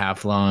hour and a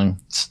half long.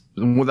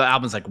 The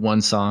album's like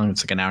one song.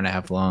 It's like an hour and a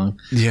half long.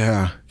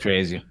 Yeah.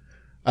 Crazy.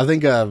 I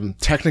think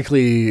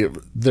technically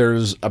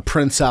there's a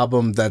Prince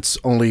album that's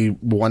only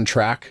one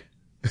track.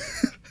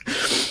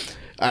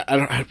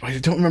 I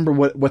don't remember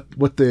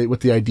what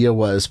the idea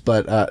was,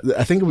 but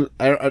I think it was,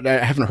 I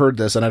haven't heard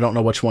this and I don't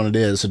know which one it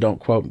is, so don't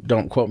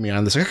quote me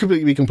on this. I could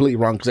be completely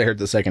wrong because I heard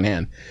this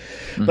secondhand.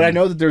 But I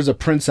know that there's a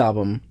Prince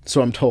album,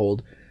 so I'm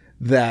told,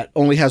 that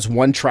only has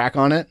one track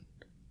on it,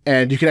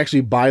 and you can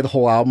actually buy the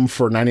whole album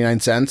for 99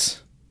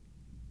 cents.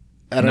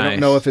 And I don't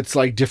know if it's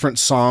like different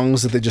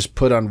songs that they just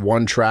put on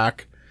one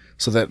track,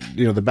 so that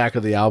the back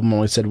of the album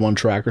only said one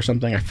track or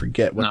something. I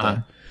forget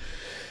what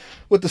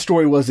the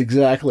story was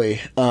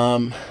exactly.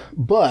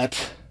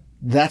 But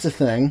that's a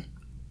thing.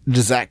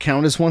 Does that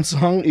count as one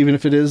song, even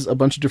if it is a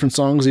bunch of different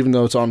songs, even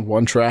though it's on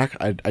one track?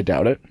 I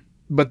doubt it.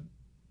 But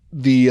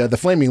the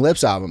Flaming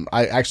Lips album,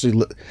 I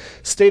actually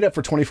stayed up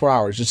for 24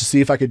 hours just to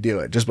see if I could do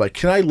it. Just like,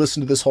 can I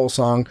listen to this whole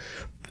song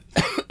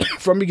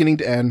from beginning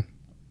to end?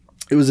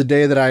 It was a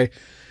day that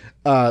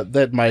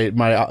that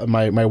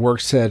my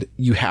work said,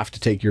 you have to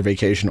take your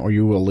vacation or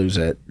you will lose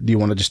it. Do you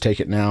want to just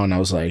take it now? And I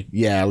was like,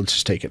 yeah, let's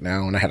just take it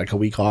now. And I had like a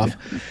week off.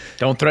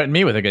 Don't threaten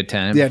me with a good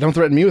time. Yeah, don't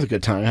threaten me with a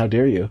good time. How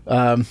dare you?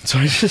 So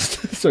I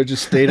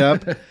just stayed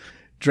up,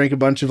 drank a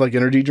bunch of like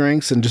energy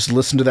drinks, and just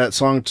listened to that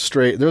song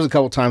straight. There was a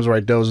couple times where I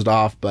dozed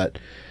off, but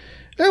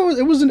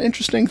it was an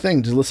interesting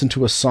thing to listen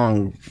to a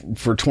song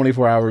for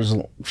 24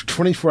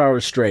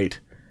 hours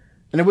straight.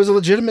 And it was a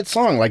legitimate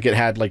song. Like, it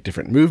had like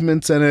different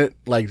movements in it.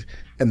 Like,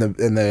 and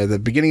the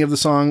beginning of the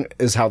song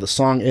is how the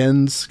song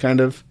ends, kind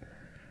of.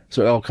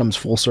 So it all comes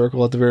full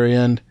circle at the very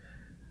end.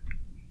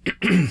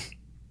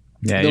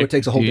 Yeah, though it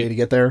takes a whole day to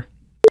get there.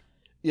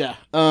 Yeah.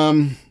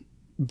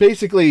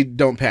 Basically,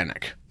 don't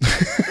panic.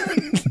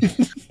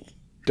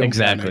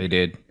 Exactly,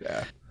 dude.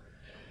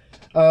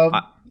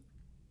 Yeah.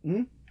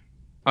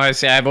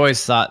 Honestly, I've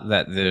always thought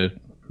that the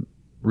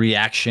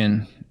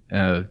reaction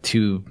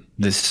to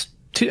this.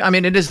 I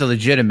mean, it is a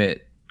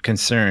legitimate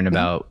concern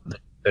about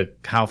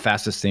how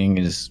fast this thing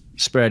is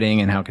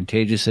spreading and how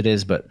contagious it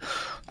is, but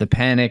the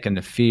panic and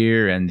the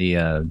fear and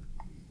the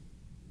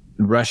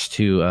rush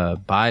to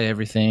buy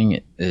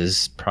everything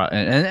is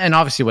and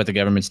obviously what the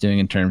government's doing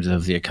in terms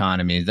of the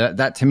economy.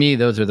 That to me,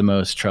 those are the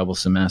most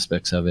troublesome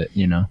aspects of it,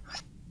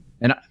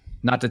 And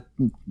not to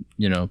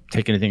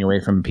take anything away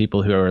from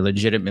people who are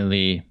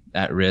legitimately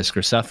at risk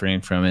or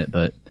suffering from it,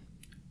 but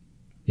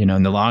in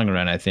the long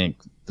run, I think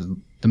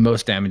the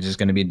most damage is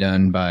going to be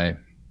done by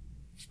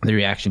the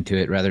reaction to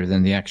it rather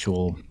than the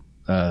actual,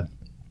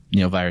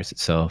 virus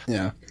itself.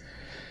 Yeah.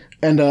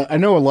 And I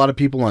know a lot of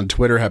people on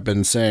Twitter have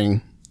been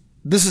saying,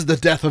 this is the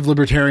death of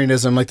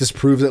libertarianism. Like, this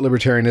proves that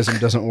libertarianism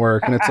doesn't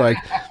work. And it's like,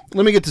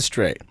 let me get this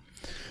straight.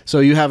 So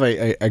you have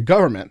a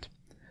government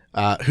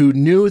who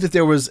knew that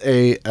there was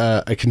a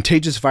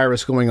contagious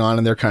virus going on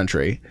in their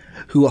country,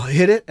 who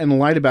hid it and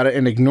lied about it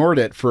and ignored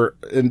it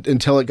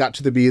until it got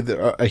to be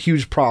a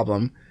huge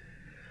problem.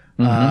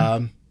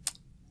 And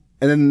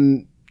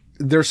then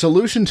their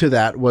solution to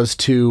that was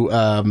to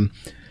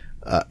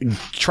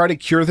try to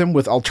cure them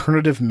with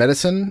alternative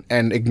medicine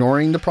and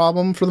ignoring the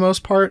problem for the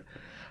most part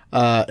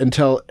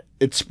until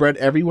it spread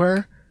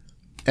everywhere.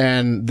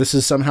 And this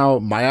is somehow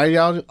my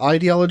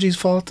ideology's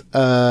fault?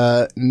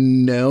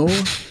 No.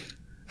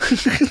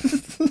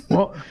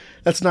 Well,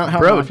 that's not how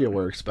mafia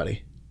works,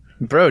 buddy.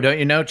 Bro, don't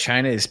you know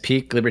China is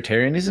peak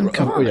libertarianism?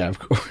 Come on. Oh, yeah, of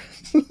course.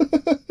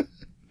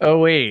 Oh,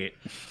 wait.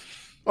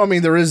 I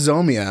mean, there is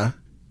Zomia.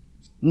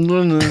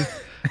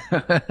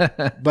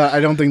 But I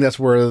don't think that's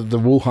where the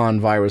Wuhan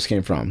virus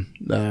came from.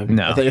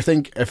 No. I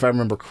think, if I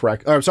remember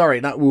correct. Oh,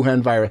 sorry, not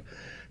Wuhan virus.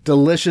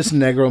 Delicious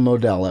Negra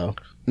Modelo.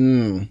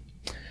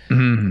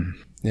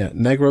 Yeah,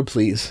 Negra,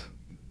 please.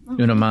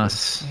 Uno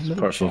más,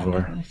 por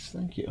favor. Nice,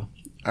 thank you.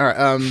 All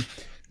right.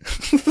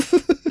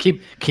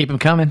 Keep them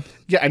coming.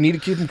 Yeah, I need to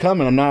keep them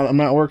coming. I'm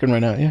not working right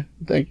now.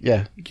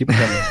 Yeah, keep them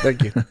coming.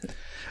 Thank you.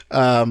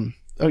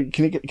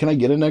 Can I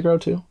get a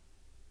Negro too?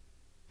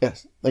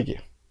 Yes, thank you.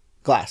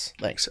 Glass,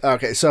 thanks.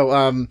 Okay, so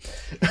oh,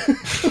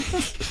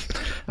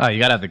 you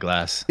gotta have the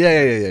glass.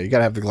 Yeah. You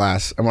gotta have the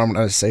glass. I'm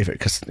gonna save it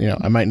because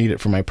I might need it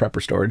for my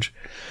prepper storage.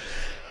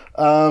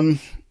 What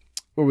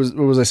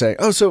was I saying?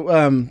 Oh,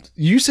 so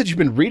you said you've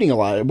been reading a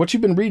lot. What you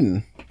been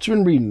reading? What you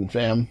been reading,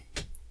 fam?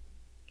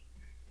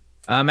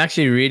 I'm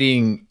actually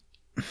reading.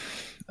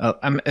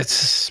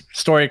 It's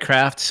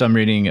Storycraft, so I'm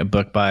reading a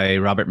book by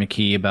Robert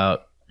McKee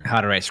about how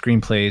to write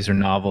screenplays or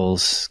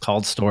novels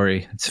called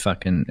Story.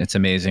 It's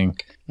amazing.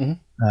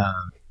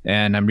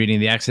 And I'm reading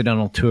The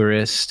Accidental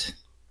Tourist.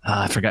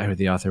 I forgot who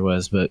the author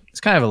was, but it's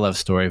kind of a love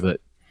story,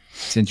 but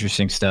it's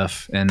interesting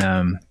stuff.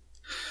 And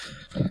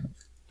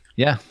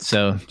yeah,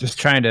 so just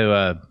trying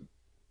to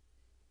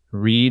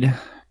read,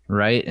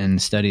 write,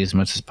 and study as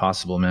much as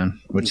possible, man,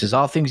 which is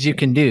all things you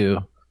can do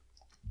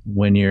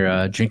when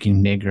you're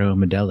drinking Negro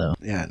Modelo.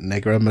 Yeah,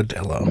 Negra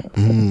Modelo.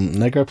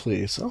 Negra,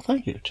 please. Oh,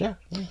 thank you, Jack.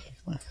 Thank you.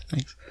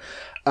 Thanks.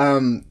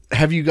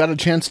 Have you got a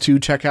chance to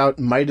check out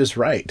Mite is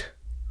Right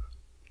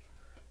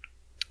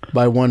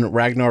by one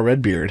Ragnar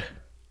Redbeard?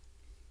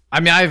 I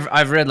mean,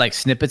 I've read like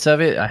snippets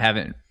of it. I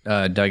haven't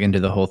dug into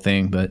the whole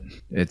thing, but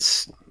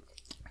it's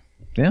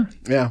yeah,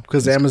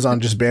 because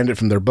Amazon just banned it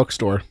from their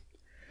bookstore.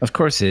 Of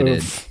course it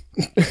did.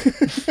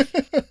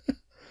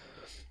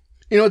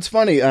 You know, it's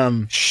funny.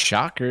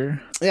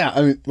 Shocker. Yeah,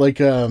 I mean, like,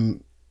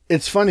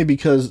 it's funny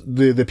because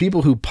the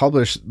people who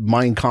published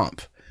Mein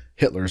Kampf,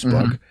 Hitler's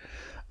book,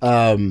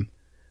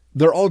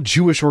 they're all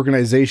Jewish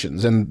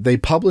organizations, and they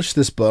published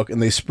this book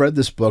and they spread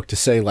this book to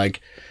say,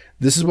 like,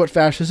 this is what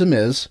fascism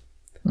is.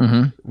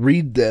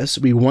 Read this.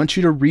 We want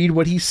you to read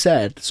what he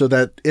said so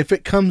that if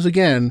it comes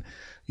again,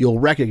 you'll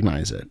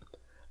recognize it.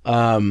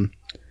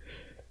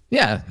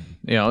 Yeah,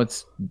 you know,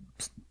 it's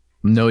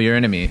know your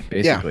enemy,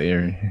 basically.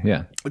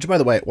 Yeah. Which, by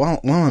the way, while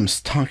I'm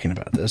talking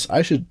about this,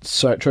 I should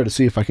try to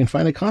see if I can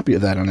find a copy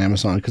of that on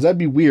Amazon, because that'd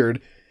be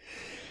weird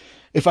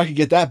if I could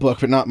get that book,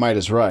 but not Mite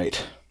is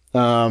Right.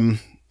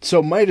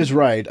 So Mite is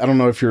Right, I don't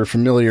know if you're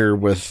familiar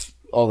with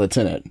all that's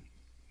in it.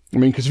 I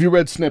mean, because if you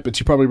read snippets,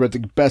 you probably read the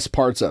best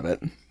parts of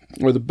it,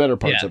 or the better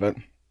parts of it.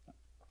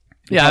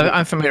 Yeah,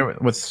 I'm familiar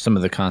with some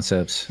of the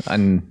concepts,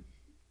 and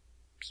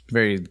it's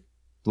very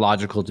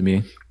logical to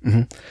me.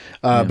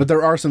 But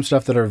there are some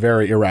stuff that are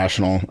very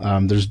irrational.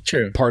 There's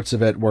parts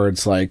of it where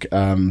it's like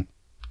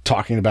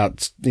talking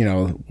about, you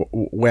know,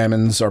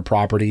 women's are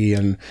property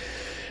and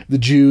the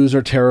Jews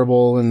are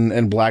terrible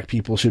and black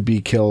people should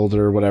be killed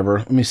or whatever.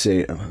 Let me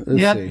see.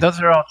 Let's see.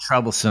 Those are all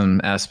troublesome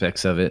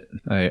aspects of it.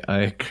 I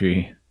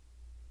agree.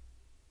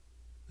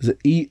 Is it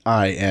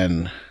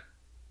EIN?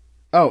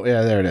 Oh,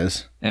 yeah, there it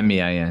is.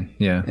 MEIN,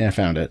 yeah. Yeah, I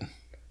found it.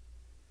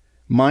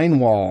 Mine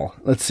Wall.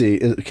 Let's see.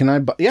 Can I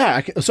buy?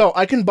 Yeah,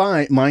 I can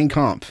buy Mein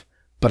Kampf,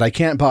 but I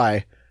can't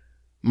buy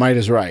Mite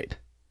is Right.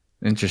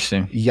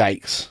 Interesting.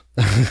 Yikes.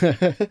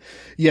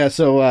 Yeah,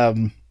 so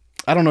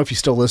I don't know if he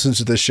still listens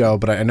to this show,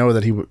 but I know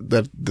that he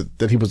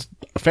was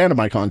a fan of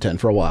my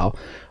content for a while.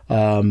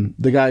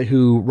 The guy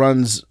who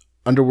runs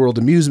Underworld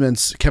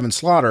Amusements, Kevin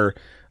Slaughter,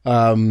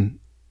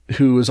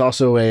 who is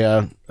also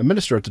a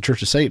minister at the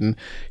Church of Satan,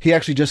 he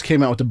actually just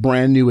came out with a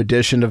brand new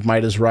edition of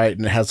Mite is Right,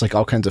 and it has like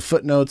all kinds of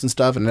footnotes and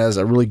stuff, and it has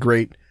a really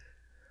great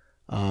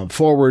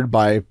foreword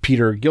by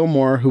Peter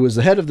Gilmore, who is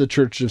the head of the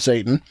Church of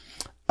Satan,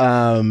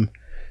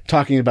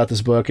 talking about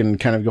this book and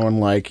kind of going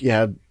like,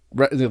 yeah,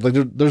 like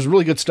there's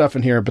really good stuff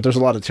in here, but there's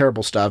a lot of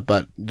terrible stuff,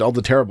 but all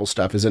the terrible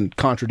stuff is in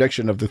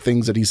contradiction of the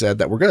things that he said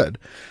that were good.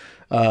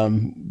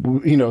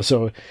 You know,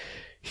 so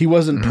he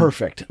wasn't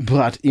perfect,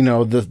 but you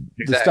know, the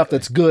stuff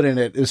that's good in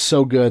it is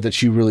so good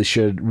that you really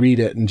should read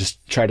it and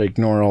just try to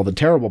ignore all the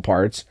terrible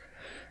parts.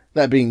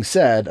 That being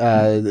said,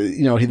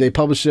 you know, they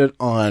published it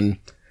on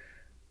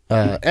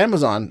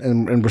Amazon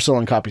and we're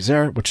selling copies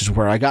there, which is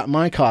where I got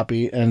my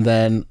copy. And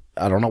then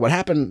I don't know what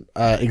happened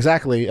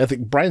exactly. I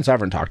think Brian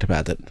Sovereign talked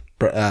about it,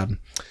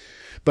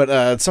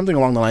 but something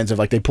along the lines of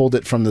like they pulled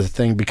it from the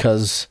thing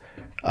because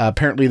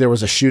apparently there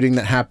was a shooting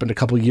that happened a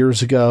couple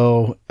years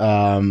ago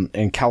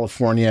in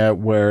California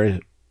where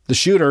the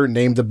shooter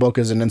named the book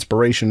as an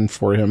inspiration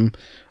for him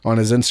on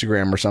his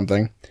Instagram or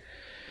something.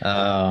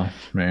 Oh,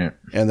 man.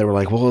 And they were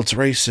like, well, it's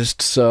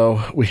racist,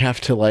 so we have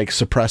to like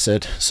suppress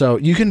it. So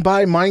you can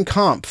buy Mein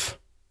Kampf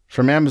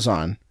from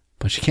Amazon,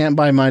 but you can't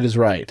buy Mite is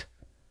Right.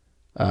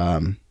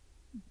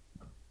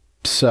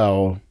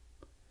 So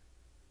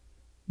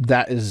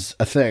that is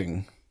a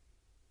thing.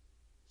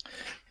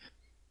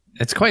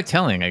 It's quite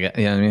telling, I guess.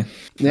 You know what I mean?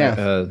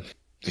 Yeah.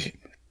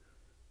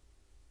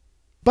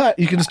 But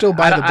you can still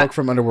buy the book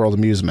from Underworld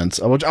Amusements.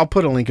 I'll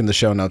put a link in the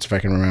show notes if I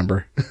can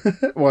remember.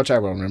 Which I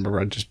won't remember.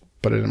 I just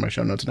put it in my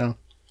show notes now.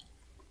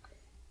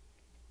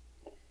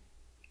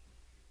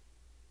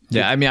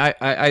 Yeah, I mean,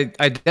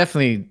 I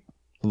definitely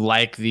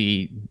like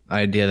the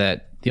idea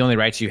that the only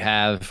rights you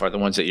have are the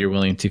ones that you're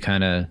willing to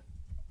kind of,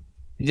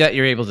 that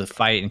you're able to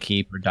fight and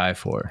keep or die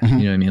for. You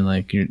know what I mean?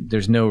 Like,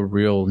 there's no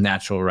real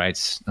natural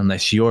rights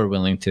unless you're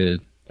willing to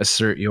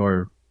assert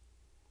your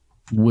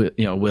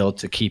will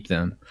to keep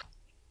them.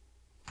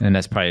 And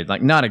that's probably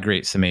like not a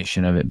great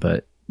summation of it,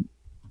 but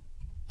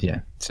yeah,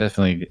 it's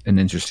definitely an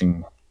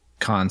interesting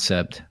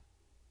concept.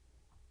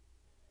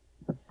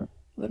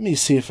 Let me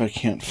see if I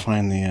can't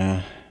find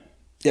the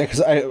yeah,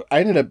 because I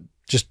ended up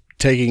just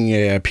taking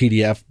a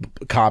PDF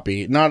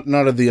copy, not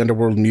of the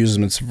Underworld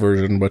Amusements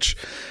version, which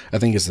I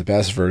think is the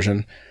best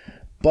version,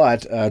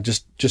 but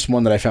just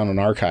one that I found on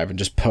archive and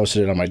just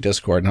posted it on my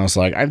Discord. And I was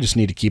like, I just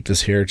need to keep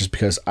this here just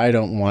because I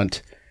don't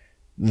want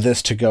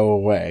this to go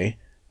away.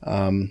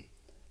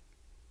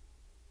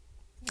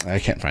 I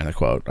can't find the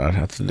quote. I'll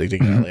have to dig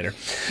it out later.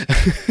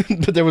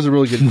 But there was a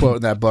really good quote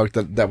in that book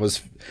that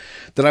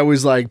I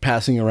was like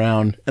passing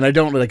around, and I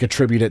don't like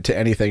attribute it to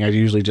anything. I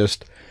usually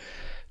just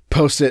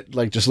post it,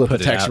 like just let the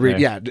text read.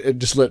 Yeah,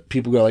 just let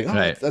people go like, oh,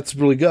 right, that's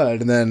really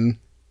good, and then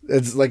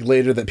it's like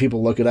later that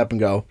people look it up and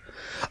go,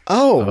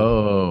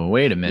 oh,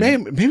 wait a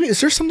minute, maybe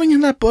is there something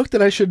in that book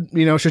that I should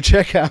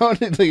check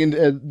out, and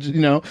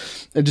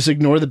just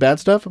ignore the bad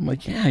stuff. I'm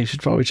like, yeah, you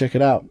should probably check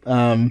it out.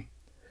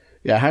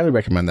 Yeah, I highly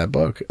recommend that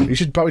book. You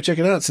should probably check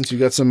it out since you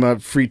got some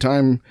free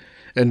time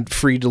and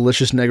free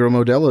delicious Negra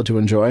Modelo to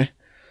enjoy.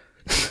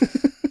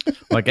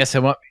 Well, I guess I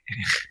won't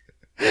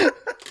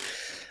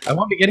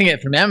be getting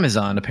it from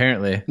Amazon,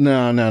 apparently.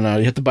 No.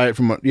 You have to buy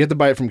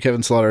it from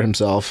Kevin Slaughter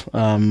himself.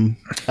 I don't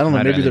know.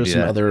 Maybe there's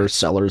some other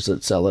sellers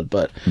that sell it,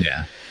 but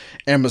yeah,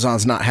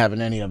 Amazon's not having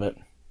any of it.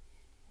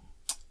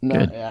 Not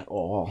Good. at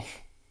all.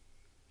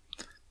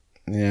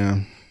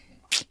 Yeah.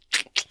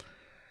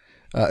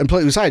 And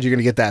besides, you're going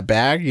to get that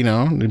bag, you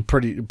know. I'm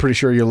pretty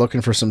sure you're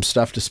looking for some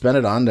stuff to spend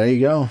it on. There you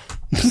go.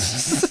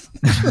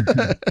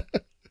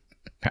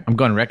 I'm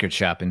going record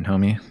shopping,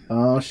 homie.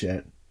 Oh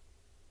shit.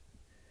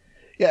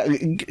 Yeah,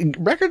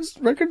 records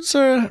are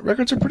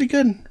pretty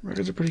good.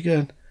 Records are pretty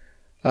good.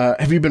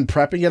 Have you been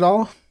prepping at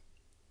all?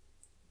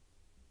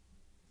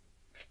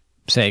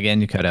 Say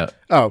again, you cut out.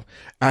 Oh,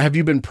 have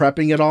you been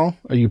prepping at all?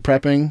 Are you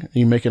prepping? Are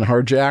you making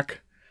hard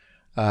jack?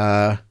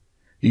 You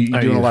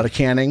doing a lot of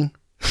canning?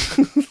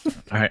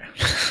 All right.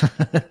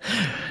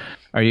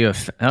 Are you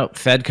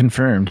Fed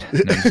confirmed?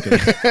 No, just kidding.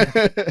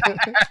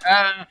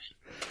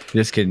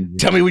 Just kidding.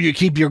 Tell me where you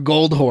keep your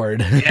gold hoard.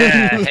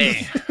 Yeah.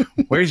 Hey,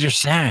 where's your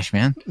stash,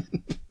 man?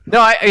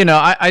 No,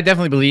 I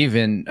definitely believe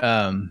in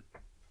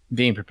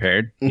being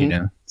prepared. Mm-hmm. You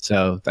know,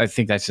 so I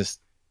think that's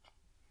just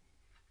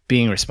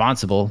being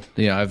responsible.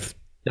 You know, I've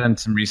done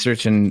some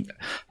research, and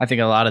I think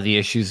a lot of the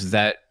issues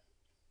that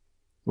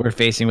we're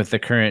facing with the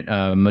current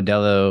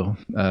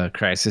Modelo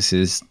crisis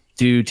is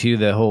due to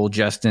the whole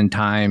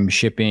just-in-time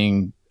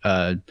shipping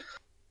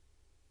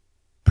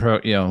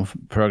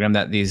program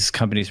that these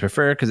companies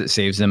prefer, because it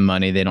saves them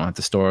money. They don't have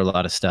to store a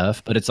lot of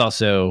stuff, but it's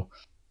also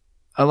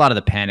a lot of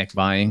the panic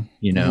buying,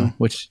 you know,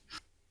 which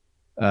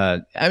I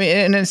mean,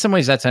 and in some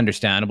ways that's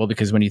understandable,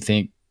 because when you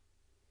think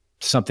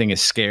something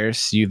is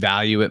scarce, you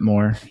value it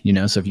more, you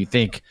know. So if you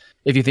think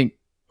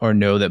or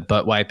know that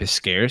butt wipe is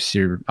scarce,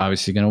 you're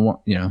obviously going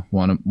to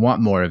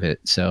want more of it.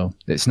 So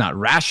it's not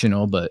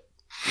rational, but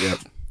yep.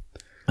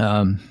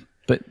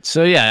 But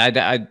so yeah,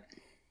 I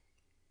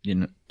you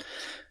know,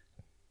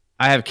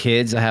 I have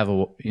kids. I have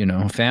a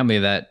family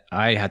that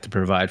I have to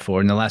provide for,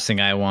 and the last thing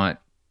I want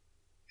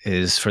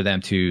is for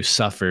them to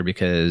suffer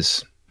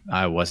because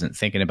I wasn't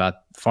thinking about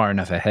far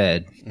enough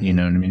ahead. You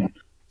know what I mean?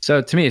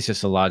 So to me, it's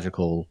just a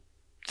logical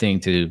thing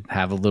to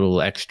have a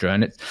little extra,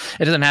 and it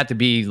doesn't have to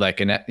be like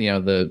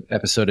the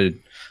episode of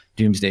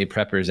Doomsday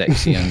Preppers that you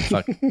see on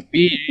fucking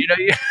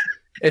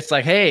it's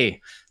like,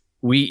 hey,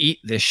 we eat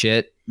this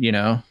shit, you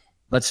know.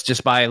 Let's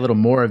just buy a little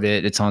more of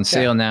it. It's on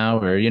sale now,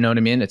 or you know what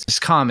I mean? It's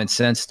just common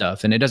sense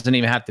stuff. And it doesn't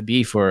even have to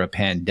be for a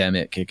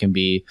pandemic. It can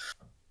be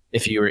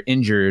if you were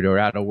injured or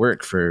out of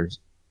work for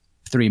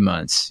 3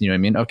 months. You know what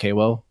I mean? Okay,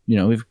 well, you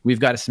know, we've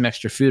got some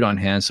extra food on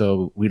hand,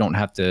 so we don't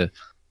have to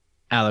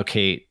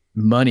allocate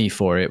money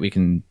for it. We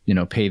can, you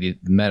know, pay the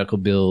medical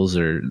bills,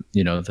 or,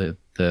 you know,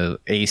 the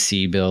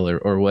AC bill,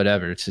 or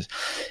whatever.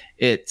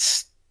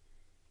 It's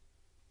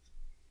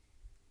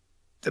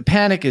the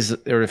panic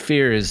or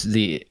fear is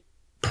the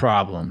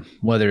problem,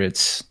 whether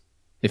it's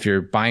if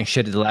you're buying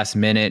shit at the last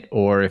minute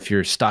or if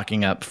you're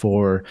stocking up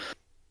for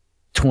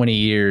 20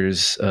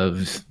 years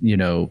of, you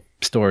know,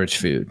 storage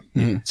food.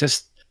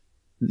 Just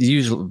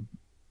use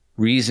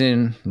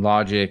reason,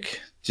 logic,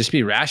 just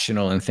be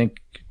rational and think,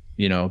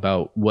 you know,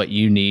 about what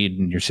you need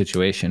in your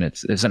situation.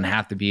 It doesn't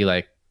have to be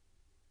like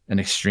an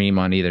extreme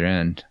on either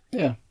end.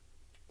 Yeah.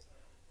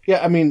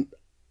 I mean,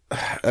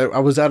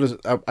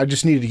 I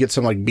just needed to get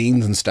some like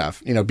beans and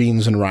stuff, you know,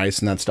 beans and rice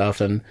and that stuff.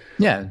 And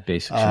yeah,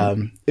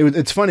 basically.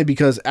 It's funny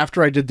because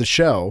after I did the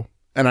show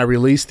and I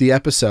released the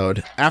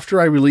episode,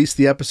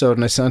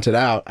 and I sent it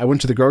out, I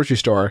went to the grocery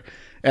store,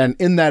 and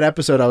in that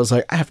episode I was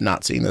like, I have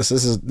not seen this.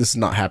 This is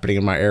not happening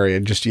in my area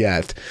just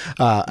yet.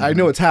 I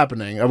know it's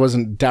happening. I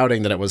wasn't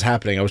doubting that it was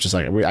happening. I was just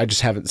like, I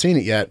just haven't seen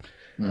it yet.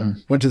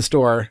 Went to the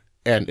store,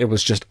 and it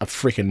was just a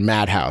freaking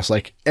madhouse.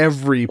 Like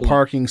every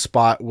parking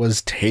spot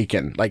was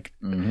taken. Like,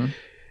 and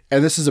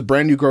this is a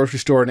brand new grocery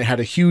store, and it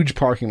had a huge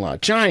parking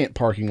lot, giant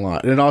parking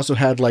lot. And it also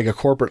had like a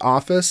corporate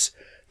office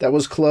that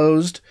was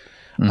closed.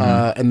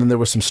 And then there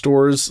was some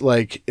stores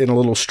like in a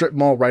little strip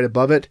mall right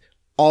above it.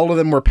 All of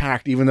them were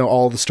packed, even though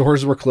all the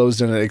stores were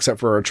closed in it, except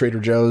for a Trader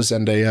Joe's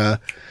and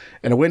a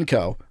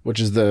Winco, which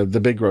is the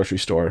big grocery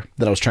store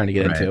that I was trying to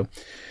get into.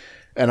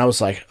 And I was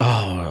like,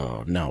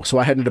 oh no. So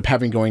I ended up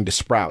going to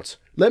Sprouts.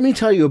 Let me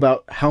tell you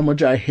about how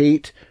much I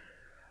hate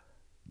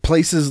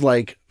places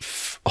like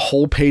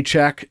Whole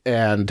Paycheck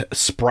and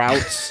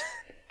Sprouts.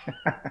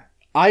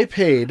 I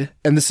paid,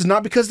 and this is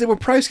not because they were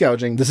price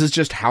gouging, this is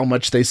just how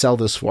much they sell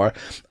this for.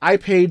 I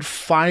paid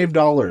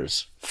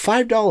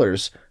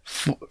 $5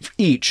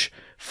 each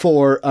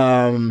for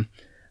a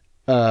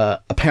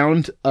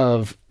pound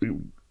of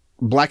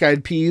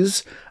black-eyed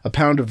peas, a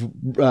pound of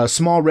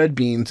small red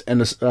beans,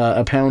 and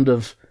a pound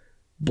of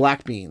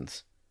black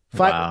beans.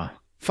 Wow.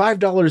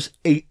 $5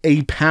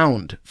 a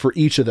pound for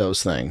each of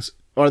those things.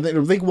 Or I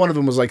think one of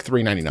them was like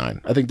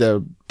 $3.99. I think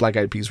the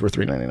black-eyed peas were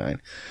 $3.99.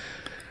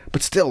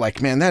 But still,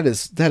 like, man, that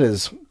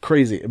is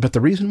crazy. But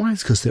the reason why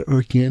is because they're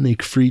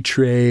organic, free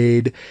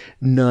trade,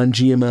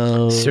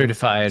 non-GMO,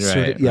 certified,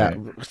 right? Yeah,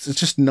 right. it's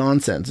just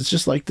nonsense. It's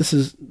just like this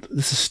is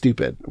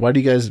stupid. Why do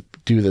you guys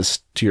do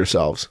this to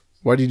yourselves?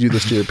 Why do you do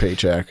this to your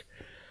paycheck?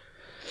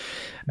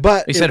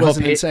 But it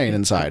wasn't insane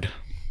inside,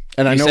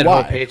 and I know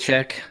why. Whole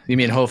paycheck? You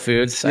mean Whole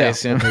Foods? Yeah, I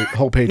assume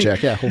whole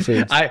paycheck. Yeah, Whole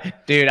Foods. I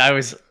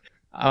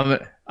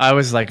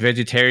was like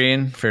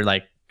vegetarian for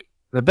like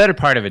the better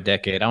part of a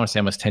decade. I want to say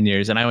almost 10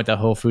 years. And I went to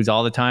Whole Foods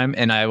all the time.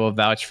 And I will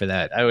vouch for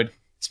that. I would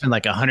spend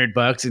like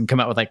 $100 and come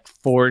out with like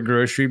four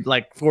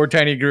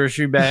tiny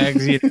grocery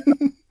bags.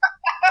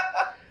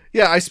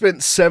 Yeah, I spent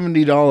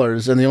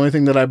 $70. And the only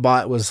thing that I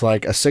bought was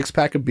like a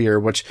 6-pack of beer,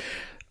 which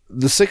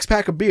the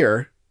 6-pack of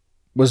beer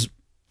was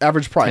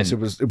average price. 10.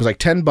 It was like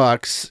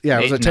 $10. Yeah,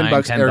 it was like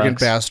 $10. Arrogant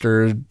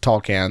bastard, tall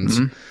cans.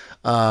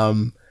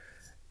 Mm-hmm.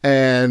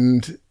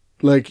 And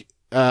like,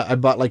 I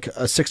bought like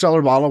a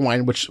 $6 bottle of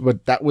wine, which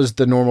that was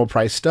the normal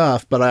price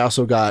stuff. But I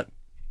also got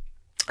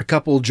a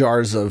couple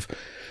jars of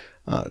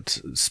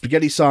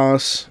spaghetti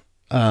sauce,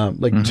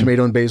 like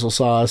tomato and basil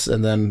sauce,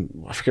 and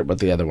then I forget what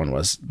the other one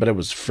was, but it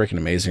was freaking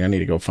amazing. I need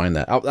to go find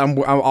that.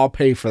 I'll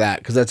pay for that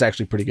because that's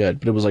actually pretty good.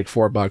 But it was like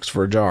 $4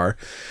 for a jar.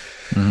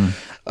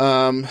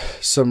 Mm-hmm.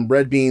 Some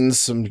red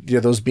beans,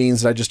 those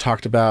beans that I just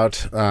talked about.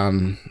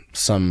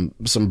 Some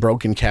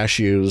broken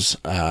cashews.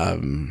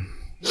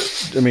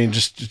 I mean,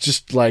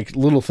 just like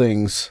little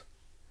things.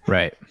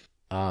 Right.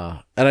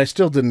 And I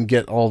still didn't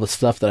get all the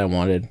stuff that I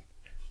wanted.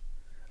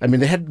 I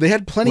mean, they had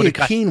plenty of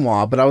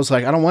quinoa, but I was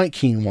like, I don't want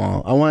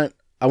quinoa.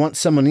 I want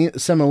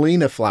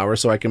semolina flour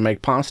so I can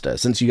make pasta,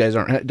 since you guys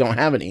don't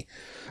have any.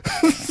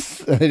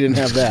 They didn't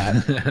have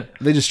that.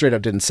 They just straight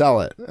up didn't sell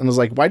it. And I was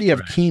like, why do you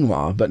have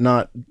quinoa but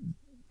not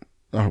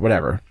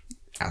whatever,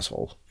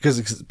 asshole?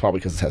 Probably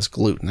because it has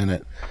gluten in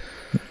it.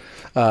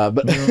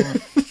 But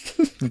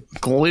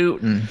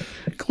gluten.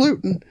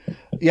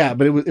 Yeah,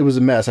 but it was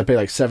a mess. I paid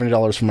like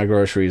 $70 for my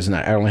groceries, and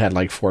I only had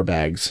like 4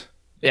 bags.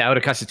 Yeah, it would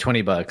have cost you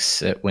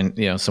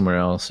 $20 at somewhere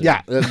else.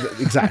 Yeah,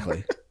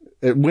 exactly.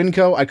 At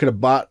Winco, I could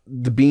have bought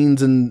the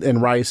beans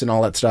and rice and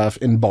all that stuff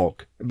in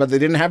bulk, but they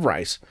didn't have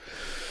rice.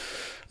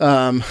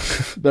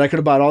 But I could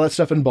have bought all that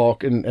stuff in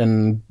bulk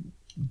and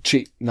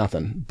cheap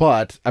nothing.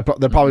 But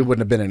there probably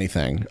wouldn't have been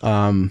anything.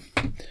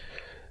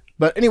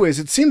 But anyways,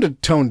 it seemed to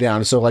tone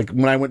down. So like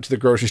when I went to the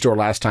grocery store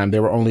last time,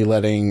 they were only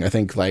letting, I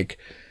think, like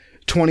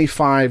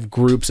 25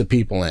 groups of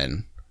people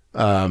in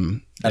at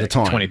a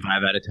time.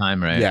 25 at a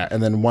time, right? Yeah,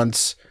 and then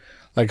once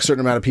like a certain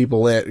amount of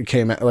people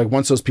came out, like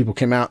once those people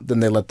came out, then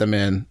they let them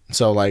in.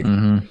 So like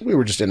we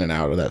were just in and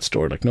out of that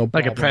store, like no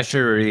problem. Like a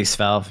pressure release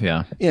valve,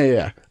 yeah.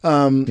 Yeah.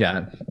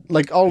 Yeah.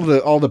 Like all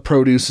the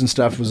produce and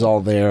stuff was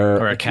all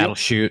there. Or a cattle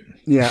chute.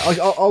 Yeah, like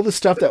all the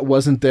stuff that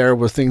wasn't there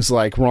were things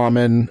like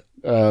ramen,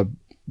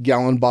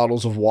 gallon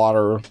bottles of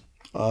water,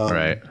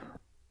 right,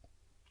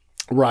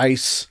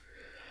 rice,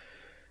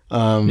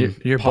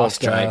 your bulk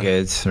dry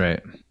goods, right?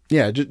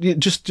 Yeah,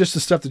 just the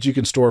stuff that you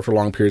can store for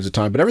long periods of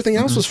time. But everything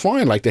else was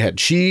fine. Like they had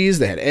cheese,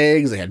 they had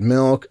eggs, they had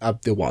milk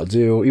up the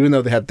wazoo. Even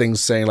though they had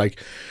things saying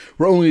like,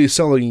 we're only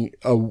selling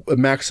a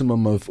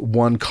maximum of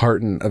 1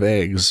 carton of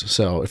eggs.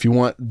 So if you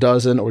want a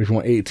dozen or if you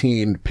want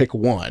 18, pick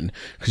one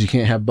because you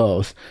can't have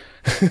both.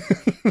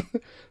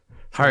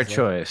 Hard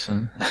choice.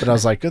 Huh? But I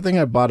was like, good thing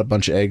I bought a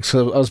bunch of eggs.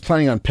 So I was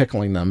planning on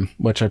pickling them,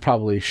 which I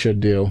probably should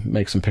do.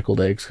 Make some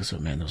pickled eggs because, oh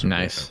man, those are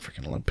nice. I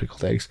freaking love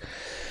pickled eggs.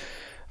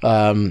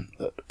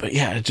 But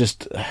yeah, it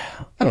just, I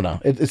don't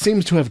know. It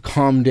seems to have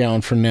calmed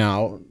down for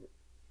now.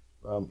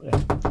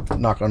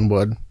 Knock on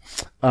wood.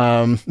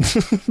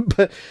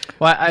 But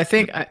well, I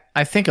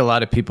think a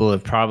lot of people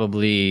have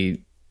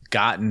probably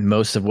gotten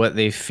most of what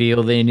they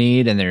feel they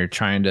need, and they're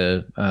trying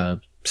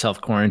to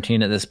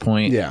self-quarantine at this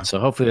point. Yeah. So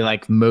hopefully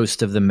like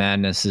most of the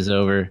madness is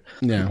over.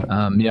 Yeah.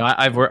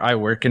 I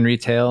work in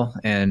retail,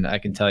 and I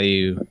can tell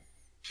you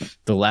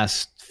the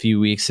last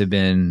few weeks have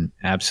been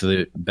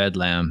absolute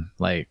bedlam,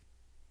 like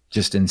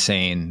just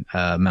insane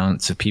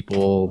amounts of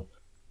people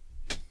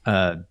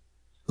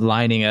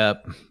lining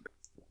up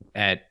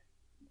at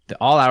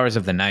all hours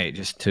of the night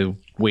just to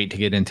wait to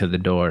get into the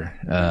door.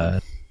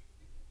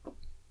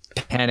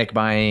 Panic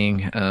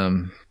buying,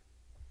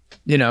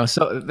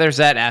 so there's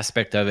that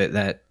aspect of it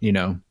that,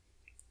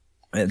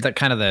 that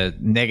kind of the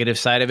negative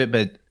side of it,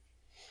 but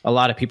a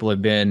lot of people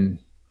have been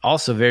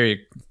also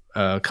very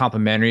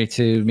complimentary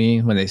to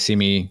me when they see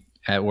me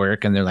at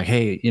work, and they're like,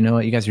 hey, you know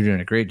what, you guys are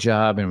doing a great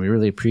job and we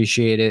really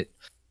appreciate it.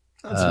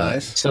 That's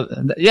nice. So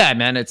yeah,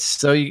 man, it's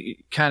so you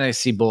kind of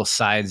see both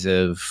sides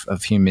of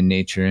human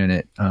nature in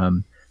it.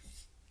 And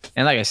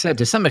like I said,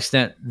 to some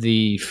extent,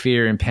 the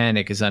fear and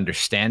panic is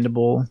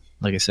understandable.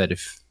 Like I said,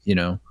 if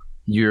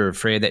you're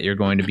afraid that you're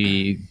going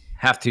to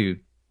have to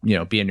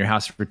be in your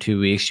house for 2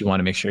 weeks, you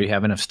want to make sure you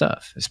have enough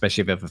stuff,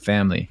 especially if you have a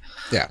family.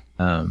 Yeah.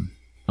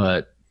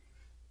 But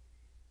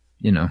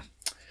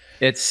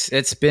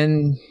it's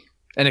been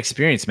an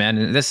experience, man.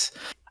 And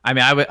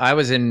I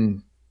was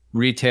in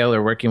retail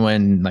or working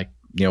when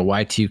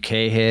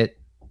Y2K hit.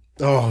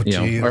 Oh,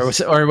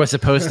 geez. or was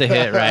supposed to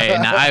hit, right?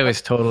 And I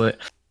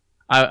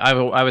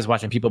I was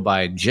watching people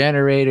buy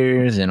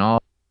generators and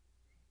all,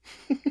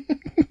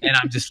 and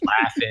I'm just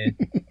laughing,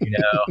 you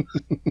know.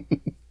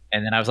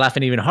 And then I was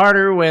laughing even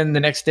harder when the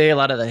next day a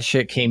lot of that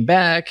shit came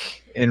back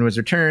and was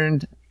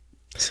returned.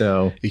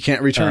 So you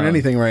can't return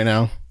anything right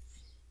now.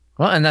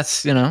 Well, and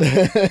that's, you know,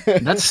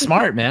 that's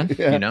smart, man.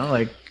 Yeah. You know,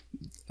 like,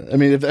 I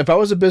mean, if I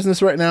was a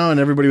business right now and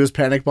everybody was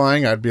panic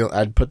buying,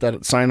 I'd put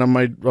that sign on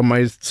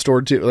my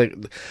store too. Like,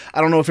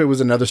 I don't know if it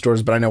was in other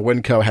stores, but I know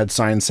Winco had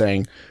signs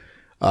saying,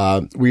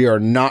 we are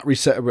not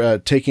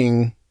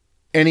taking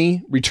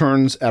any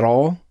returns at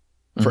all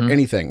for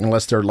anything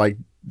unless they're like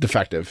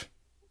defective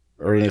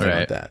or anything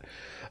like that.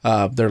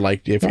 They're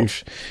like,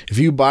 if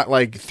you bought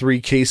like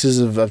 3 cases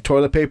of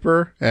toilet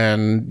paper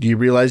and you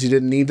realize you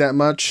didn't need that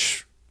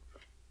much,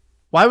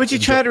 why would you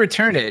try to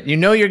return it? You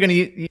know you're gonna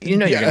use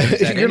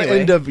that you're gonna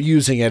end up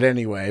using it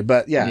anyway.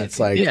 But yeah, it's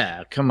like,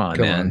 yeah, come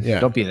on, man. Yeah.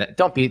 Don't be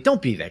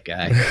that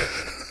guy.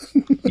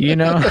 You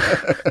know,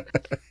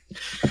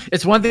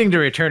 it's one thing to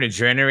return a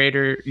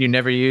generator you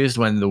never used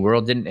when the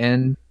world didn't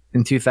end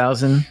in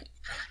 2000.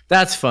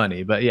 That's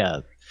funny, but yeah,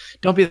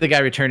 don't be the guy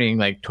returning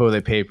like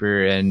toilet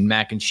paper and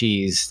mac and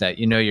cheese that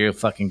you know you'll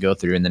fucking go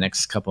through in the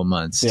next couple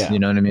months. Yeah. You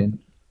know what I mean?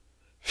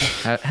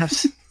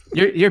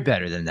 You're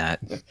better than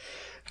that.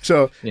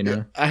 So, you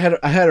know, I had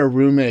a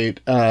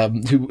roommate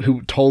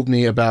who told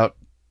me about,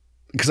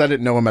 because I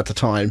didn't know him at the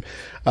time,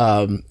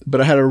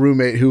 but I had a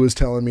roommate who was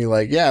telling me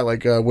like, yeah,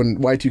 like when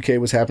Y2K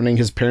was happening,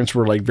 his parents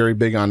were like very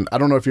big on, I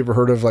don't know if you ever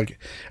heard of, like,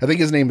 I think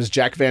his name is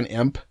Jack Van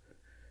Imp.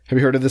 Have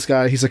you heard of this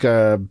guy? He's like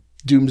a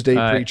doomsday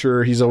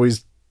preacher. He's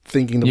always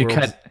thinking the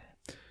world.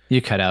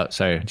 You cut out.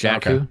 Sorry,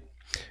 Jack. Okay. Who?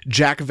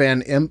 Jack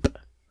Van Imp.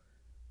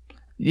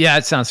 Yeah,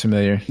 it sounds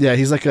familiar. Yeah,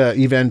 he's like a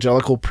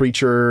evangelical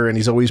preacher, and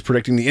he's always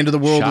predicting the end of the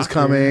world is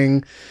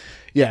coming.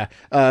 Yeah,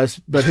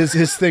 but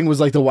his thing was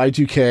like the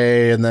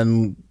Y2K, and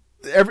then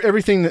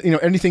everything, you know,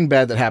 anything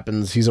bad that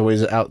happens, he's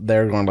always out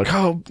there going like,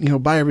 oh, you know,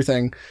 buy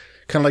everything,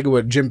 kind of like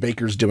what Jim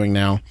Baker's doing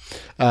now.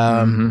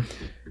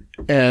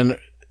 And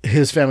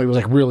his family was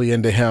like really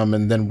into him,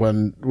 and then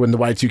when the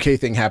Y2K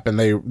thing happened,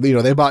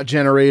 they bought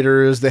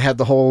generators, they had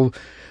the whole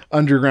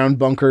underground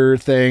bunker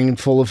thing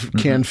full of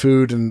canned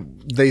food,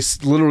 and they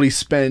literally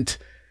spent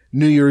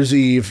New Year's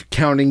Eve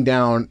counting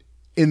down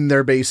in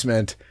their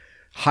basement,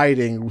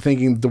 hiding,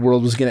 thinking the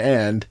world was going to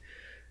end,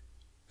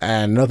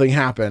 and nothing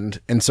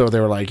happened. And so they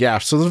were like, yeah,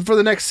 so for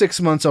the next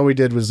 6 months all we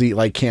did was eat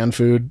like canned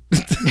food.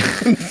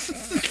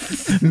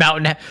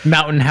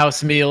 mountain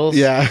house meals.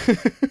 Yeah.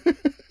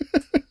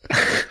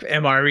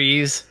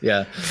 MREs.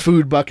 Yeah.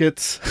 Food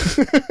buckets.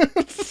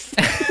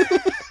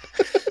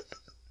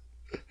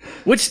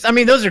 Which, I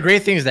mean, those are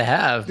great things to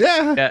have.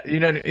 Yeah. You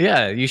know,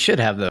 yeah, you should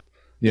have them.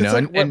 You know,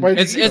 like, and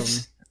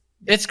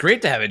it's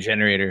great to have a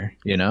generator,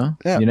 you know?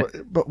 Yeah, you know?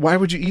 But why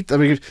would you eat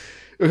them? I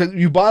mean,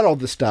 you bought all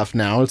this stuff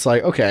now. It's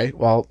like, okay,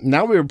 well,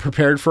 now we're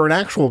prepared for an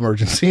actual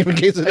emergency in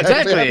case it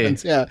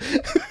happens. Yeah.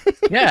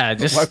 Yeah,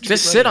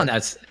 just sit on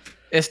that.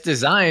 It's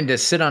designed to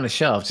sit on a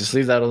shelf. Just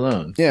leave that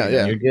alone. Yeah,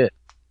 yeah. You're good.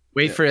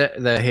 Wait for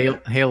the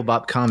Hail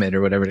Bop Comet or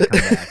whatever to come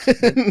back.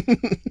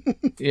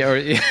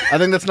 I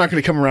think that's not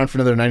going to come around for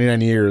another 99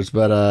 years,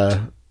 but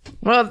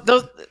well,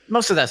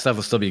 most of that stuff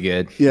will still be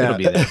good. Yeah, it'll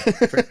be there.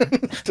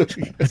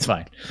 It's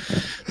fine.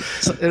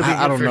 So it'll be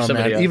I don't know,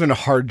 man. Else. Even a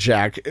hard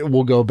jack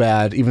will go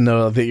bad, even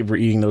though they were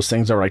eating those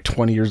things that were like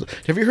 20 years.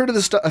 Have you heard of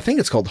this stuff? I think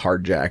it's called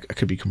hard jack. I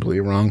could be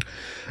completely wrong,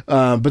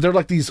 but they're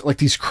like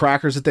these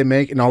crackers that they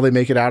make, and all they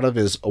make it out of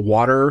is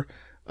water,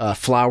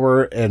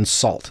 flour, and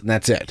salt, and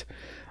that's it.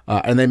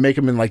 And they make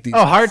them in like these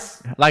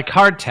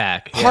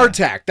hardtack. Yeah.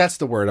 Hardtack, that's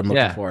the word I'm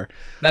looking for.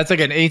 That's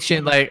like an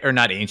ancient, or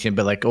not ancient,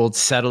 but like old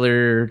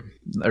settler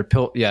or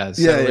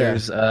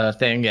settlers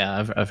thing.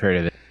 Yeah, I've heard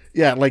of it.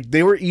 Yeah, like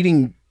they were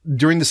eating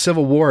during the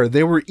Civil War.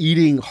 They were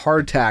eating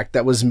hardtack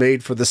that was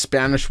made for the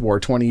Spanish War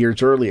 20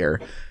 years earlier.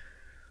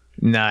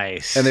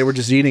 Nice. And they were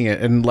just eating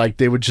it, and like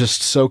they would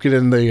just soak it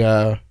in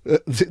the.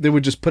 They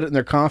would just put it in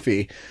their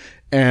coffee,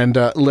 and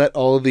let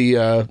all of the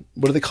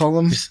what do they call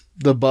them?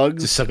 The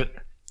bugs. Just soak it.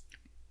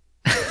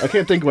 I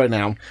can't think right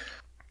now.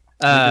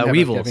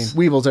 Weevils.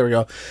 Weevils, there we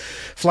go.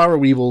 Flour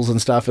weevils and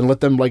stuff, and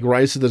let them like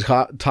rise to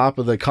the top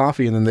of the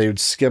coffee, and then they would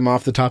skim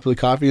off the top of the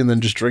coffee and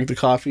then just drink the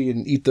coffee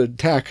and eat the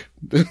tack.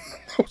 I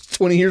was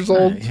 20 years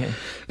old. Yeah.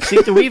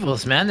 Eat the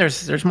weevils, man.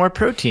 There's more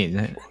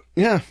protein.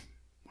 Yeah.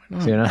 Why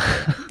not? You know?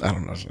 I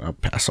don't know. I'll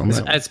pass on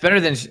that. It's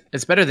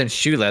better than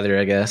shoe leather,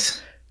 I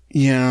guess.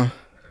 Yeah.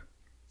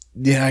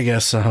 Yeah, I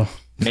guess so.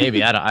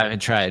 Maybe. I haven't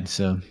tried,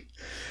 so.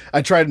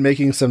 I tried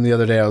making some the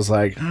other day. I was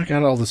like, I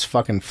got all this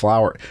fucking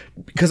flour.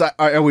 Because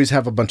I always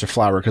have a bunch of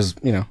flour because,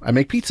 you know, I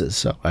make pizzas.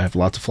 So I have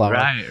lots of flour.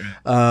 Right.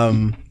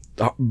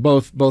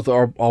 Both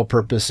are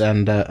all-purpose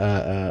and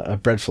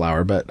bread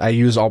flour. But I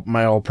use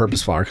my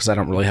all-purpose flour because I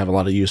don't really have a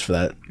lot of use for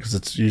that. Because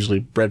it's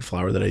usually bread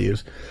flour that I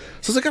use.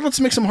 So I was like, let's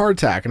make some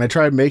hardtack. And I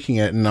tried making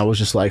it. And I was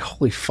just like,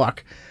 holy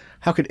fuck.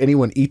 How could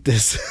anyone eat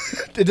this?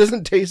 It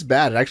doesn't taste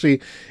bad. It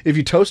actually, if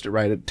you toast it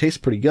right, it tastes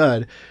pretty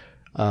good.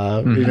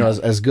 you know,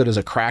 as good as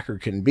a cracker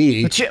can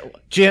be.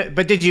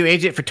 But did you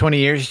age it for 20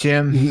 years,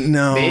 Jim?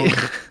 No.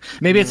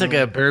 Maybe it's like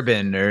a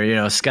bourbon or, you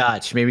know,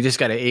 scotch. Maybe you just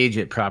got to age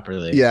it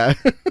properly. Yeah.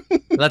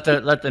 let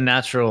the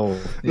natural,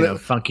 you know,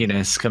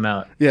 funkiness come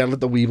out. Yeah, let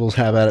the weevils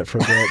have at it for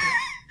a bit.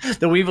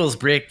 The weevils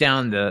break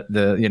down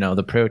the you know,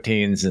 the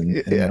proteins and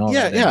all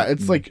that. Yeah.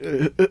 It's like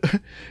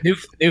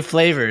new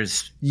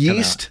flavors.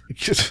 Yeast.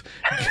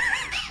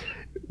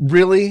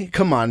 Really?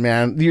 Come on,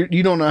 man.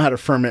 You don't know how to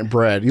ferment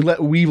bread. You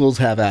let weevils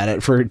have at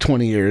it for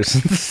 20 years.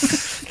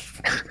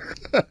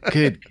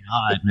 Good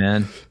God,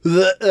 man.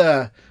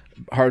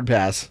 Hard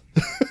pass.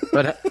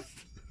 But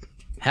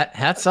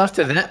hats off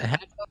to them.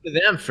 Hats off to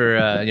them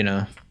for you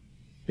know,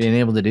 being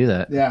able to do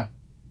that. Yeah.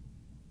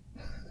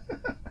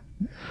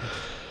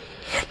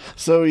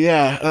 So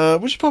yeah,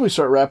 we should probably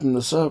start wrapping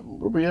this up.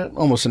 Where we at?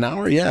 Almost an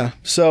hour. Yeah.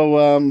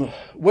 So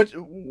what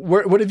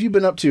have you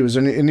been up to? Is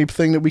there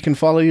anything that we can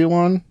follow you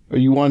on? Are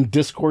you on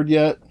Discord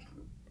yet?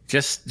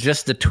 Just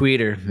the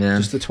tweeter, man.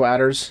 Just the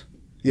twatters.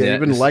 Yeah,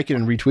 you've been liking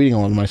and retweeting a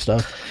lot of my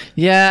stuff.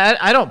 Yeah,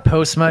 I don't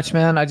post much,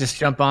 man. I just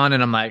jump on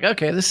and I'm like,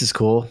 okay, this is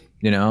cool.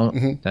 You know,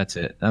 that's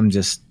it. I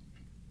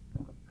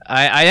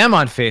am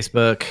on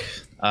Facebook,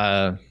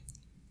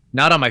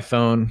 not on my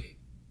phone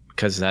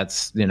because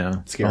that's, you know,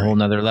 scary. A whole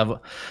nother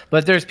level.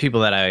 But there's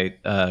people that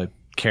I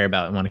care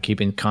about and want to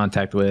keep in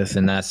contact with,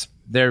 and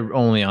they're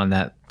only on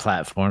that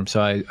platform.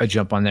 So I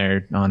jump on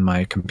there on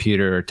my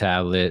computer or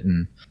tablet,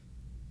 and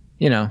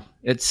you know,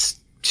 it's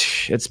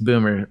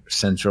boomer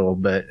central,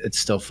 but it's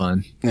still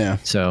fun. Yeah.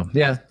 So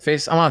yeah,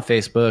 I'm on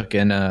Facebook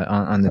and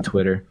on the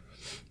Twitter.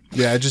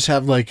 Yeah, I just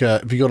have like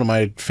if you go to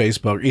my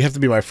Facebook, you have to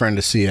be my friend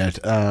to see it.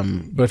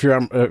 But if you're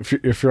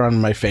on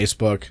my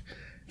Facebook,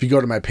 if you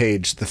go to my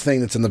page, the thing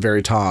that's in the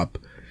very top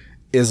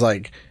is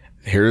like,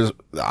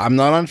 I'm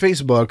not on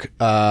Facebook.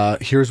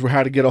 Here's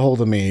how to get a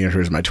hold of me.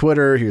 Here's my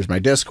Twitter. Here's my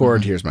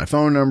Discord. Here's my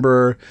phone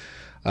number.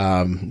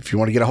 If you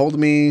want to get a hold of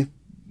me,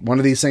 one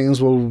of these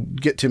things will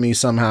get to me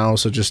somehow.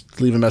 So just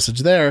leave a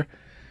message there.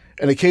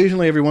 And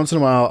occasionally, every once in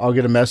a while, I'll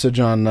get a message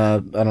on, I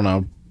don't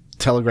know,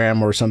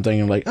 Telegram or something.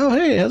 And like, oh,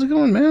 hey, how's it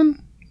going,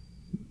 man?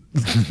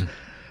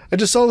 I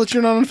just saw that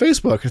you're not on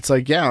Facebook. It's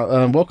like,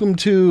 yeah, welcome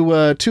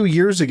to 2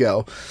 years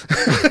ago.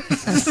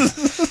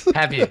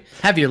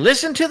 Have you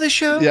listened to the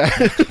show? Yeah.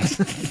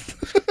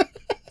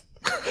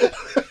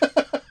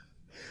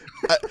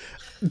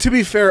 To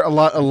be fair, a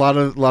lot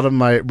of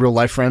my real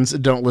life friends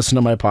don't listen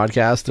to my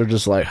podcast. They're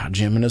just like, oh,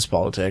 Jim and his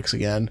politics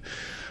again.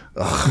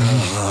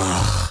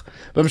 Ugh.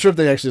 But I'm sure if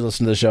they actually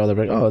listen to the show, they're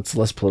like, oh, it's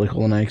less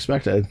political than I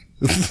expected.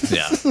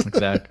 Yeah,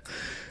 exactly.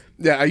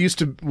 Yeah, I used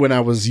to, when I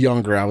was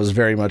younger, I was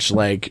very much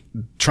like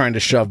trying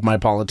to shove my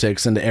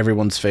politics into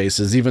everyone's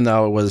faces, even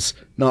though it was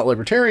not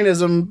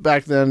libertarianism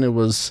back then. It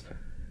was.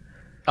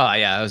 Oh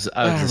yeah, I was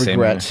the same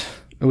regret.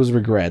 way. It was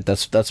regret.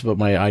 That's what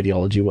my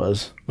ideology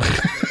was.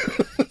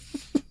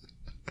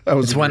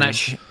 It's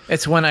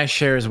when I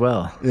share as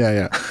well.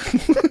 Yeah.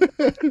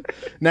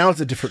 Now it's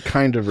a different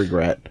kind of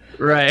regret.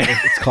 Right.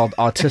 It's called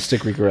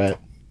autistic regret.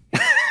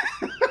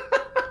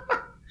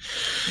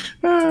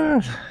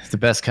 It's the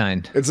best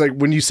kind. It's like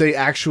when you say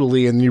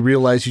actually and you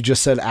realize you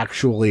just said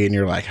actually and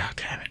you're like, oh,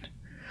 damn it.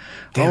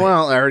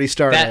 Well, I already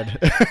started.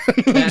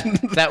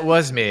 That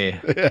was me.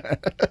 Yeah.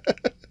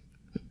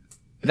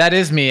 That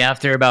is me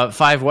after about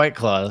 5 White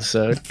Claws.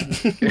 So.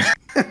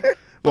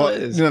 Well,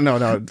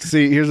 no.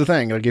 See, here's the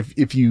thing. Like,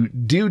 if you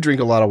do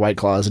drink a lot of White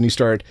Claws and you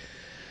start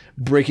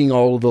breaking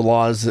all of the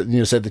laws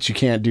that said that you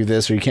can't do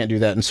this or you can't do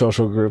that in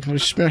social group,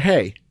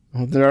 hey,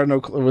 when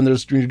you're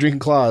drinking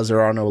claws,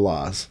 there are no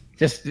laws.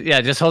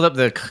 Just hold up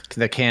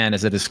the can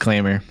as a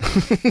disclaimer.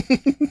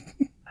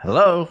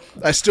 Hello.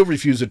 I still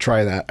refuse to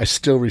try that. I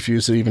still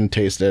refuse to even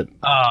taste it.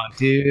 Oh,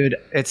 dude,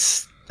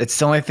 it's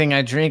the only thing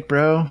I drink,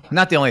 bro.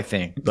 Not the only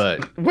thing,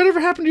 but whatever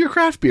happened to your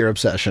craft beer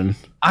obsession?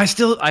 I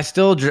still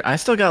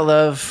got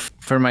love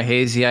for my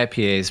hazy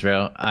IPAs,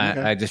 bro.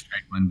 I just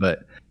drank one, but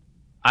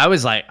I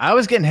was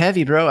getting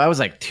heavy, bro. I was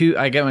like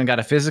I got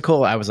a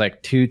physical. I was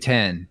like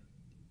 210,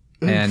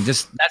 and I'm like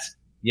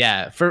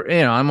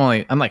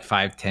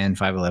 5'10",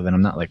 5'11".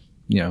 I'm not like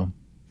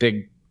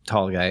big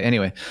tall guy.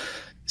 Anyway,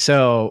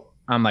 so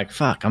I'm like,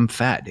 fuck, I'm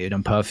fat, dude.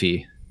 I'm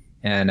puffy,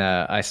 and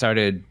I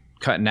started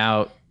cutting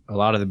out a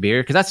lot of the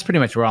beer because that's pretty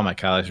much where all my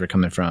calories were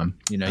coming from.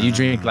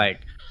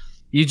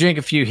 You drink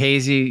a few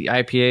hazy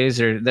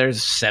IPAs,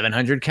 there's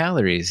 700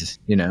 calories.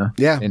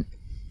 Yeah, in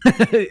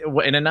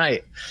a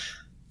night.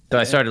 So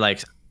I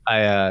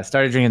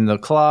started drinking the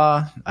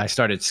Claw. I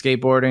started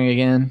skateboarding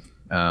again.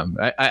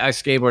 I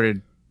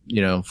skateboarded,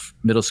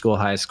 middle school,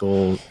 high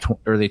school,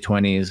 early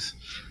 20s.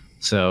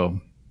 So,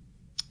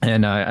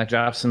 and I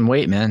dropped some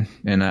weight, man,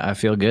 and I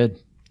feel good.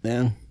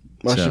 Yeah.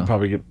 Well, I should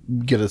probably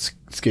get a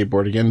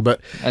skateboard again, but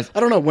I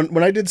don't know.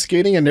 When I did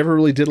skating, I never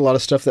really did a lot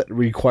of stuff that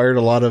required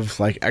a lot of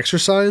like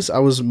exercise. I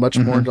was much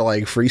more into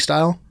like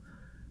freestyle,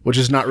 which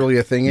is not really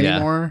a thing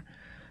anymore.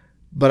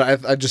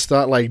 But I just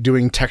thought like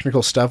doing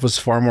technical stuff was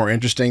far more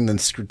interesting than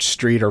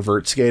street or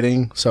vert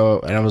skating. So,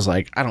 and I was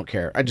like, I don't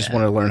care. I just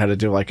want to learn how to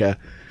do like a.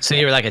 So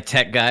you were like a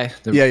tech guy?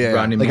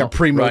 Like a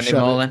primo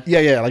shove it.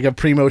 Yeah, like a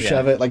primo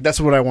shove it. Like that's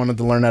what I wanted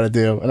to learn how to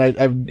do. And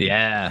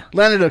I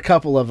landed a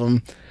couple of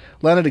them.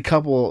 Landed a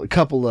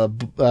couple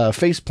of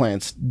face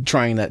plants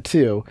trying that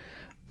too.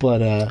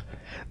 But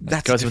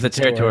that goes with the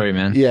territory,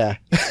 man. Yeah.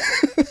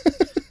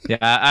 Yeah,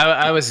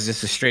 I was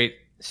just a straight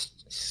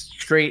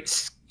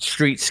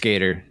street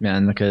skater,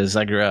 man, because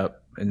I grew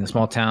up in a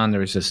small town. There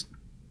was just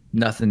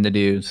nothing to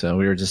do, so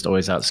we were just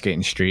always out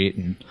skating street.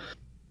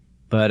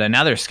 But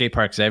now there's skate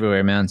parks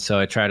everywhere, man. So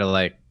I try to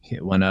like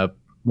hit one up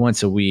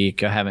once a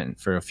week. I haven't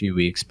for a few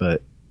weeks,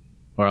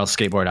 or I'll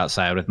skateboard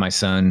outside with my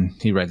son.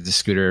 He rides the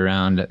scooter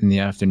around in the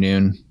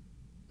afternoon.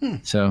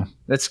 So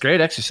that's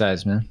great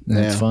exercise, man.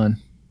 It's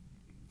fun.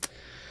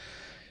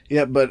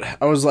 Yeah, but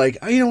I was like,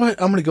 you know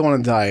what? I'm going to go on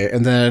a diet.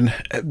 And then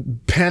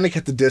Panic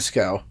at the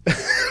Disco.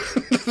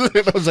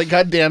 I was like,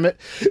 God damn it.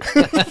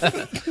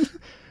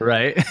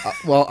 Right.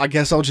 Well, I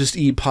guess I'll just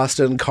eat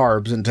pasta and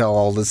carbs until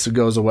all this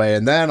goes away,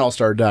 and then I'll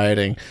start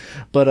dieting.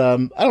 But I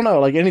don't know.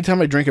 Like,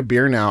 anytime I drink a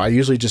beer now, I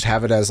usually just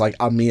have it as like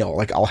a meal.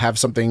 Like, I'll have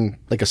something,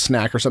 like a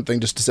snack or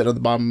something, just to sit at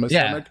the bottom of my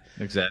stomach.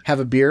 Exactly. Have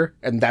a beer,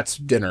 and that's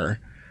dinner.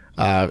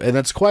 And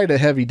that's quite a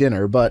heavy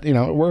dinner, but, you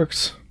know, it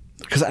works.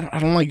 Because I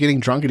don't like getting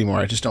drunk anymore.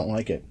 I just don't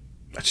like it.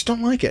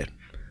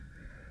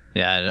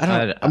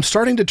 Yeah, I'm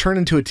starting to turn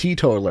into a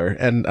teetotaler,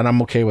 and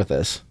I'm okay with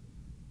this.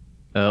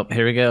 Oh,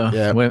 here we go.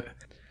 Yeah.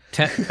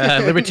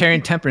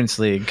 Libertarian Temperance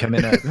League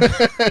coming up.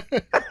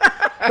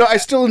 No, I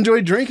still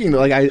enjoy drinking.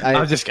 Like I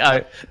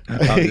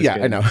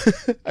know.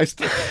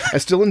 I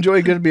still enjoy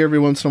a good beer every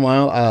once in a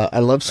while. I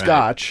love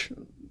Scotch,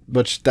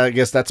 which I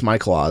guess that's my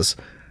clause.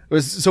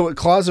 So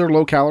claws are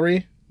low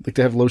calorie, like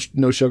they have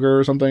no sugar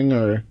or something,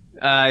 or.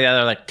 Yeah,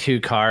 they're like 2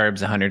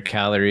 carbs, 100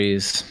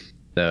 calories.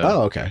 So.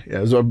 Oh, okay.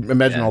 Yeah, so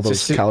imagine all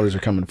those calories are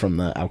coming from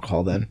the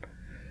alcohol then.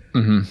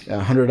 Mm-hmm. Yeah,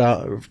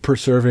 100 per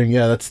serving.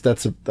 Yeah, I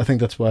think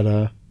that's what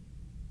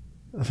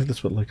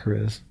liquor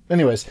is.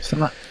 Anyways,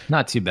 so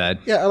not too bad.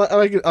 Yeah,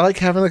 I like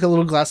having like a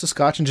little glass of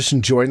scotch and just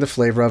enjoying the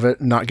flavor of it,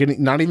 not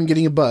even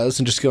getting a buzz,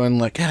 and just going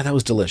like, yeah, that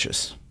was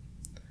delicious.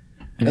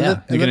 And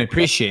you're gonna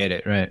appreciate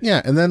it, right?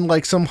 Yeah, and then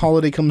like some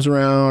holiday comes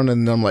around,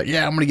 and I'm like,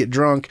 yeah, I'm gonna get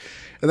drunk,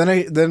 and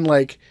then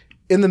like.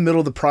 In the middle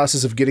of the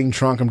process of getting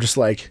drunk, I'm just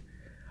like,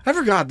 I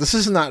forgot this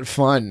is not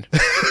fun.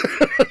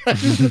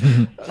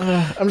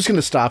 I'm just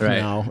gonna stop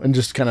now and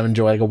just kind of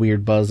enjoy like a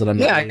weird buzz that I'm.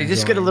 Yeah, you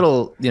just get a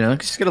little,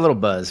 just get a little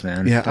buzz,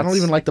 man. Yeah, I don't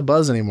even like the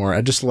buzz anymore.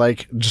 I just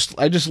like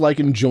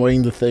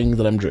enjoying the thing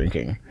that I'm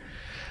drinking.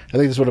 I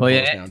think that's what it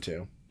boils down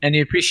to. And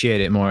you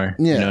appreciate it more.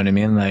 Yeah. You know what I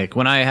mean? Like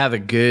when I have a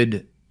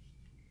good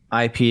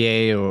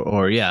IPA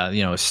or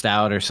a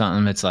stout or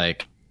something, it's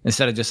like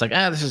instead of just like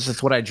this is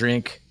just what I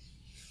drink,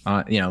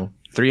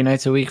 3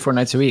 nights a week, 4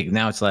 nights a week.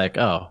 Now it's like,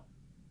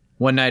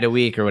 1 night a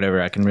week or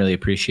whatever. I can really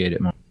appreciate it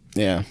more.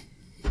 Yeah.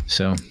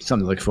 So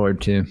something to look forward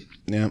to.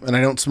 Yeah. And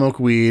I don't smoke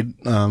weed.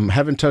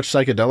 Haven't touched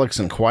psychedelics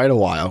in quite a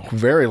while.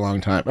 Very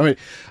long time. I mean,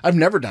 I've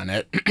never done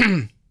it.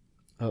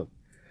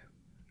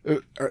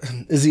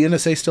 Is the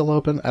NSA still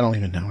open? I don't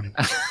even know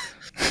anymore.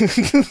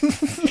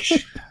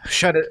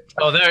 Shut it.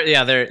 Oh,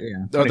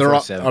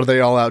 are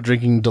they all out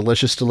drinking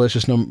delicious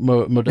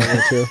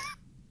Modelo too?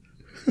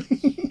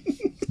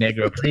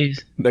 Negra,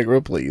 please.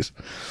 Negra, please.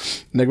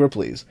 We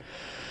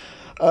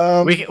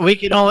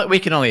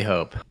can only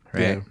hope,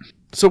 right? Yeah.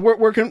 So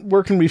where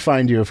can we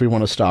find you if we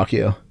want to stalk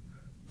you?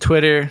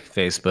 Twitter,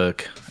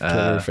 Facebook.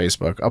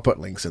 Facebook. I'll put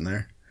links in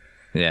there.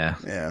 Yeah.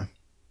 Yeah.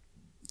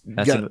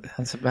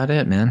 That's about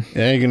it, man.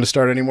 Yeah, you going to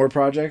start any more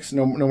projects?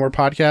 No more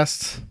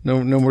podcasts?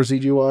 No more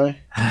ZGY?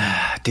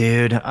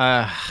 Dude,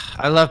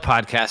 I love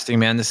podcasting,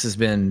 man. This has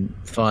been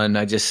fun.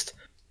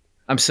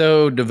 I'm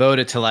so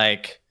devoted to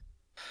like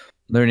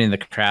learning the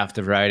craft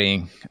of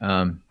writing.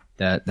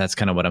 That's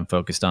kind of what I'm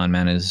focused on,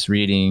 man, is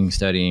reading,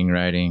 studying,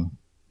 writing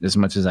as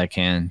much as I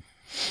can.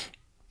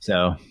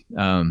 So,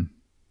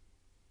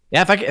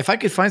 if I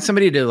could find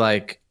somebody to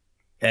like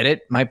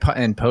edit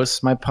and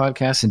post my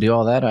podcast and do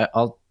all that,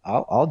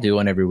 I'll do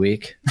one every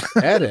week.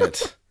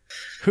 Edit?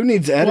 Who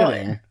needs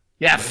editing? Well,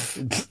 yeah.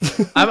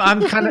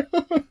 I'm kind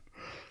of,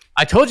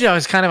 I told you I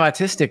was kind of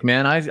autistic,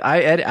 man.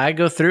 I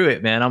go through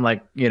it, man. I'm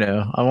like,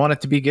 I want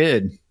it to be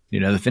good,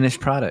 the finished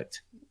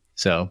product.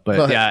 So,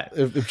 but yeah,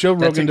 if Joe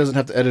Rogan doesn't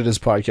have to edit his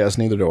podcast,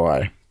 neither do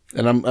I.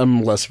 And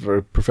I'm less of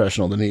a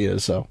professional than he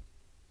is. So,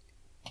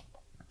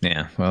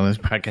 yeah. Well, those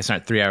podcasts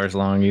aren't 3 hours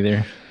long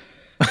either.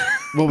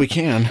 Well, we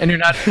can. And you're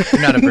not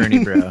a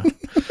Bernie bro.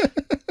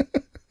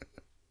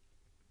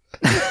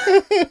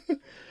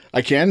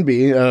 I can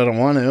be. I don't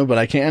want to, but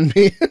I can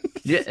be.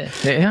 Yeah.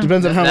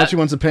 Depends on how much he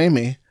wants to pay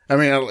me. I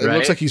mean, it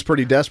looks like he's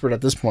pretty desperate at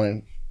this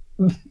point.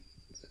 Oh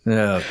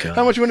God!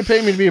 How much you want to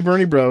pay me to be a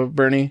Bernie bro,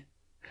 Bernie?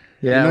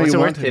 Yeah, what's it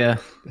worth to you?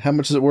 How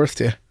much is it worth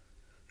to you?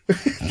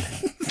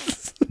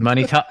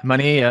 Money talks. Man.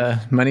 Yeah,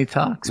 money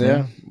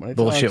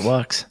bullshit talks.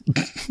 walks.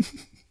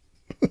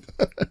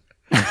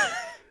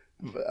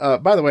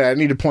 By the way, I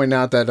need to point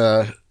out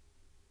that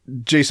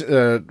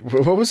Jason,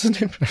 what was his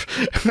name?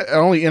 I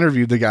only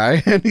interviewed the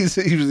guy, and he was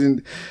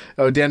in.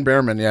 Oh, Dan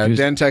Behrman. Yeah,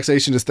 Dan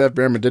Taxation to Steph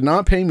Behrman did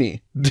not pay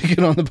me to get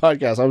on the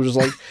podcast. I was just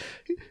like,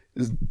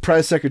 his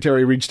press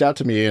secretary reached out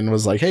to me and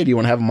was like, "Hey, do you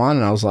want to have him on?"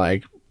 And I was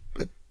like,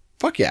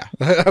 "Fuck yeah,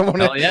 I want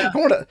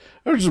to.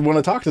 I just want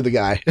to talk to the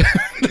guy."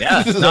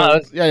 Yeah,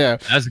 yeah.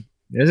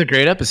 It was a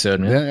great episode,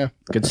 man. Yeah.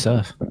 Good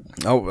stuff.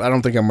 Oh, I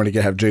don't think I'm going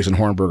to have Jason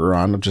Hornberger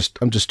on.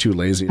 I'm just too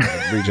lazy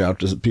to reach out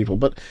to people,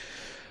 but.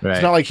 Right.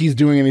 It's not like he's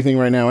doing anything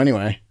right now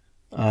anyway.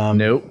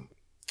 Nope.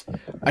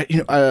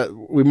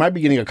 We might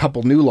be getting a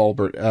couple new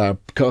Lolbert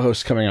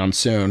co-hosts coming on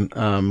soon.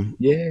 Yeah. I'm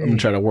going to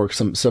try to work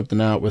something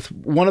out with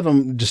one of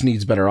them. Just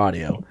needs better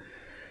audio.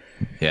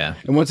 Yeah.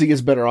 And once he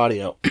gets better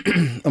audio,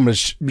 I'm going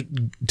to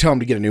tell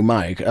him to get a new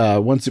mic.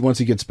 Once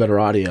he gets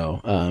better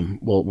audio,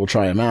 we'll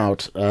try him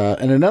out.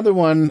 And another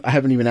one I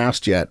haven't even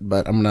asked yet,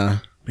 but I'm going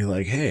to be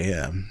like, hey,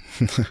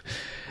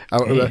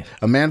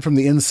 a man from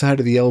the inside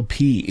of the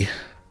LP.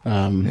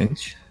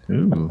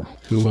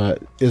 Who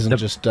isn't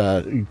just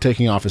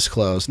taking off his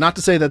clothes. Not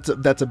to say that's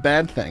a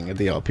bad thing at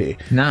the LP.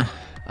 Nah.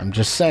 I'm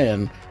just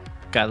saying.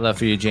 Got love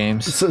for you,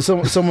 James.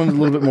 Someone a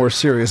little bit more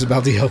serious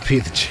about the LP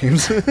than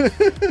James.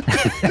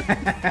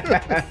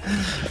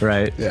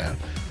 Right. Yeah.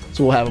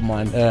 So we'll have him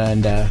on,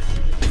 and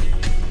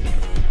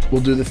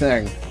we'll do the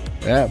thing.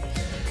 Yeah.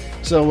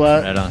 So,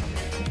 right on.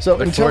 So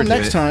until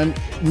next time,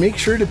 make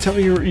sure to tell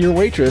your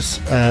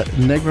waitress,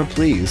 Negra,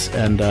 please.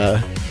 And,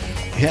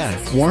 yeah,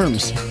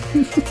 worms.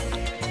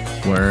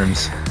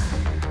 Worms.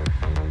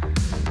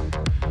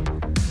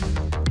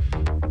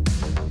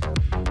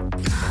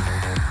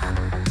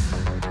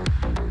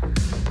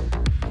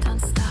 Don't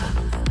stop.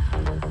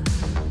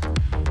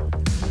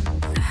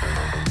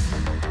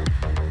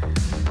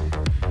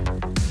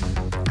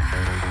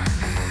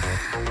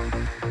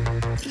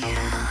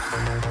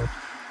 Yeah.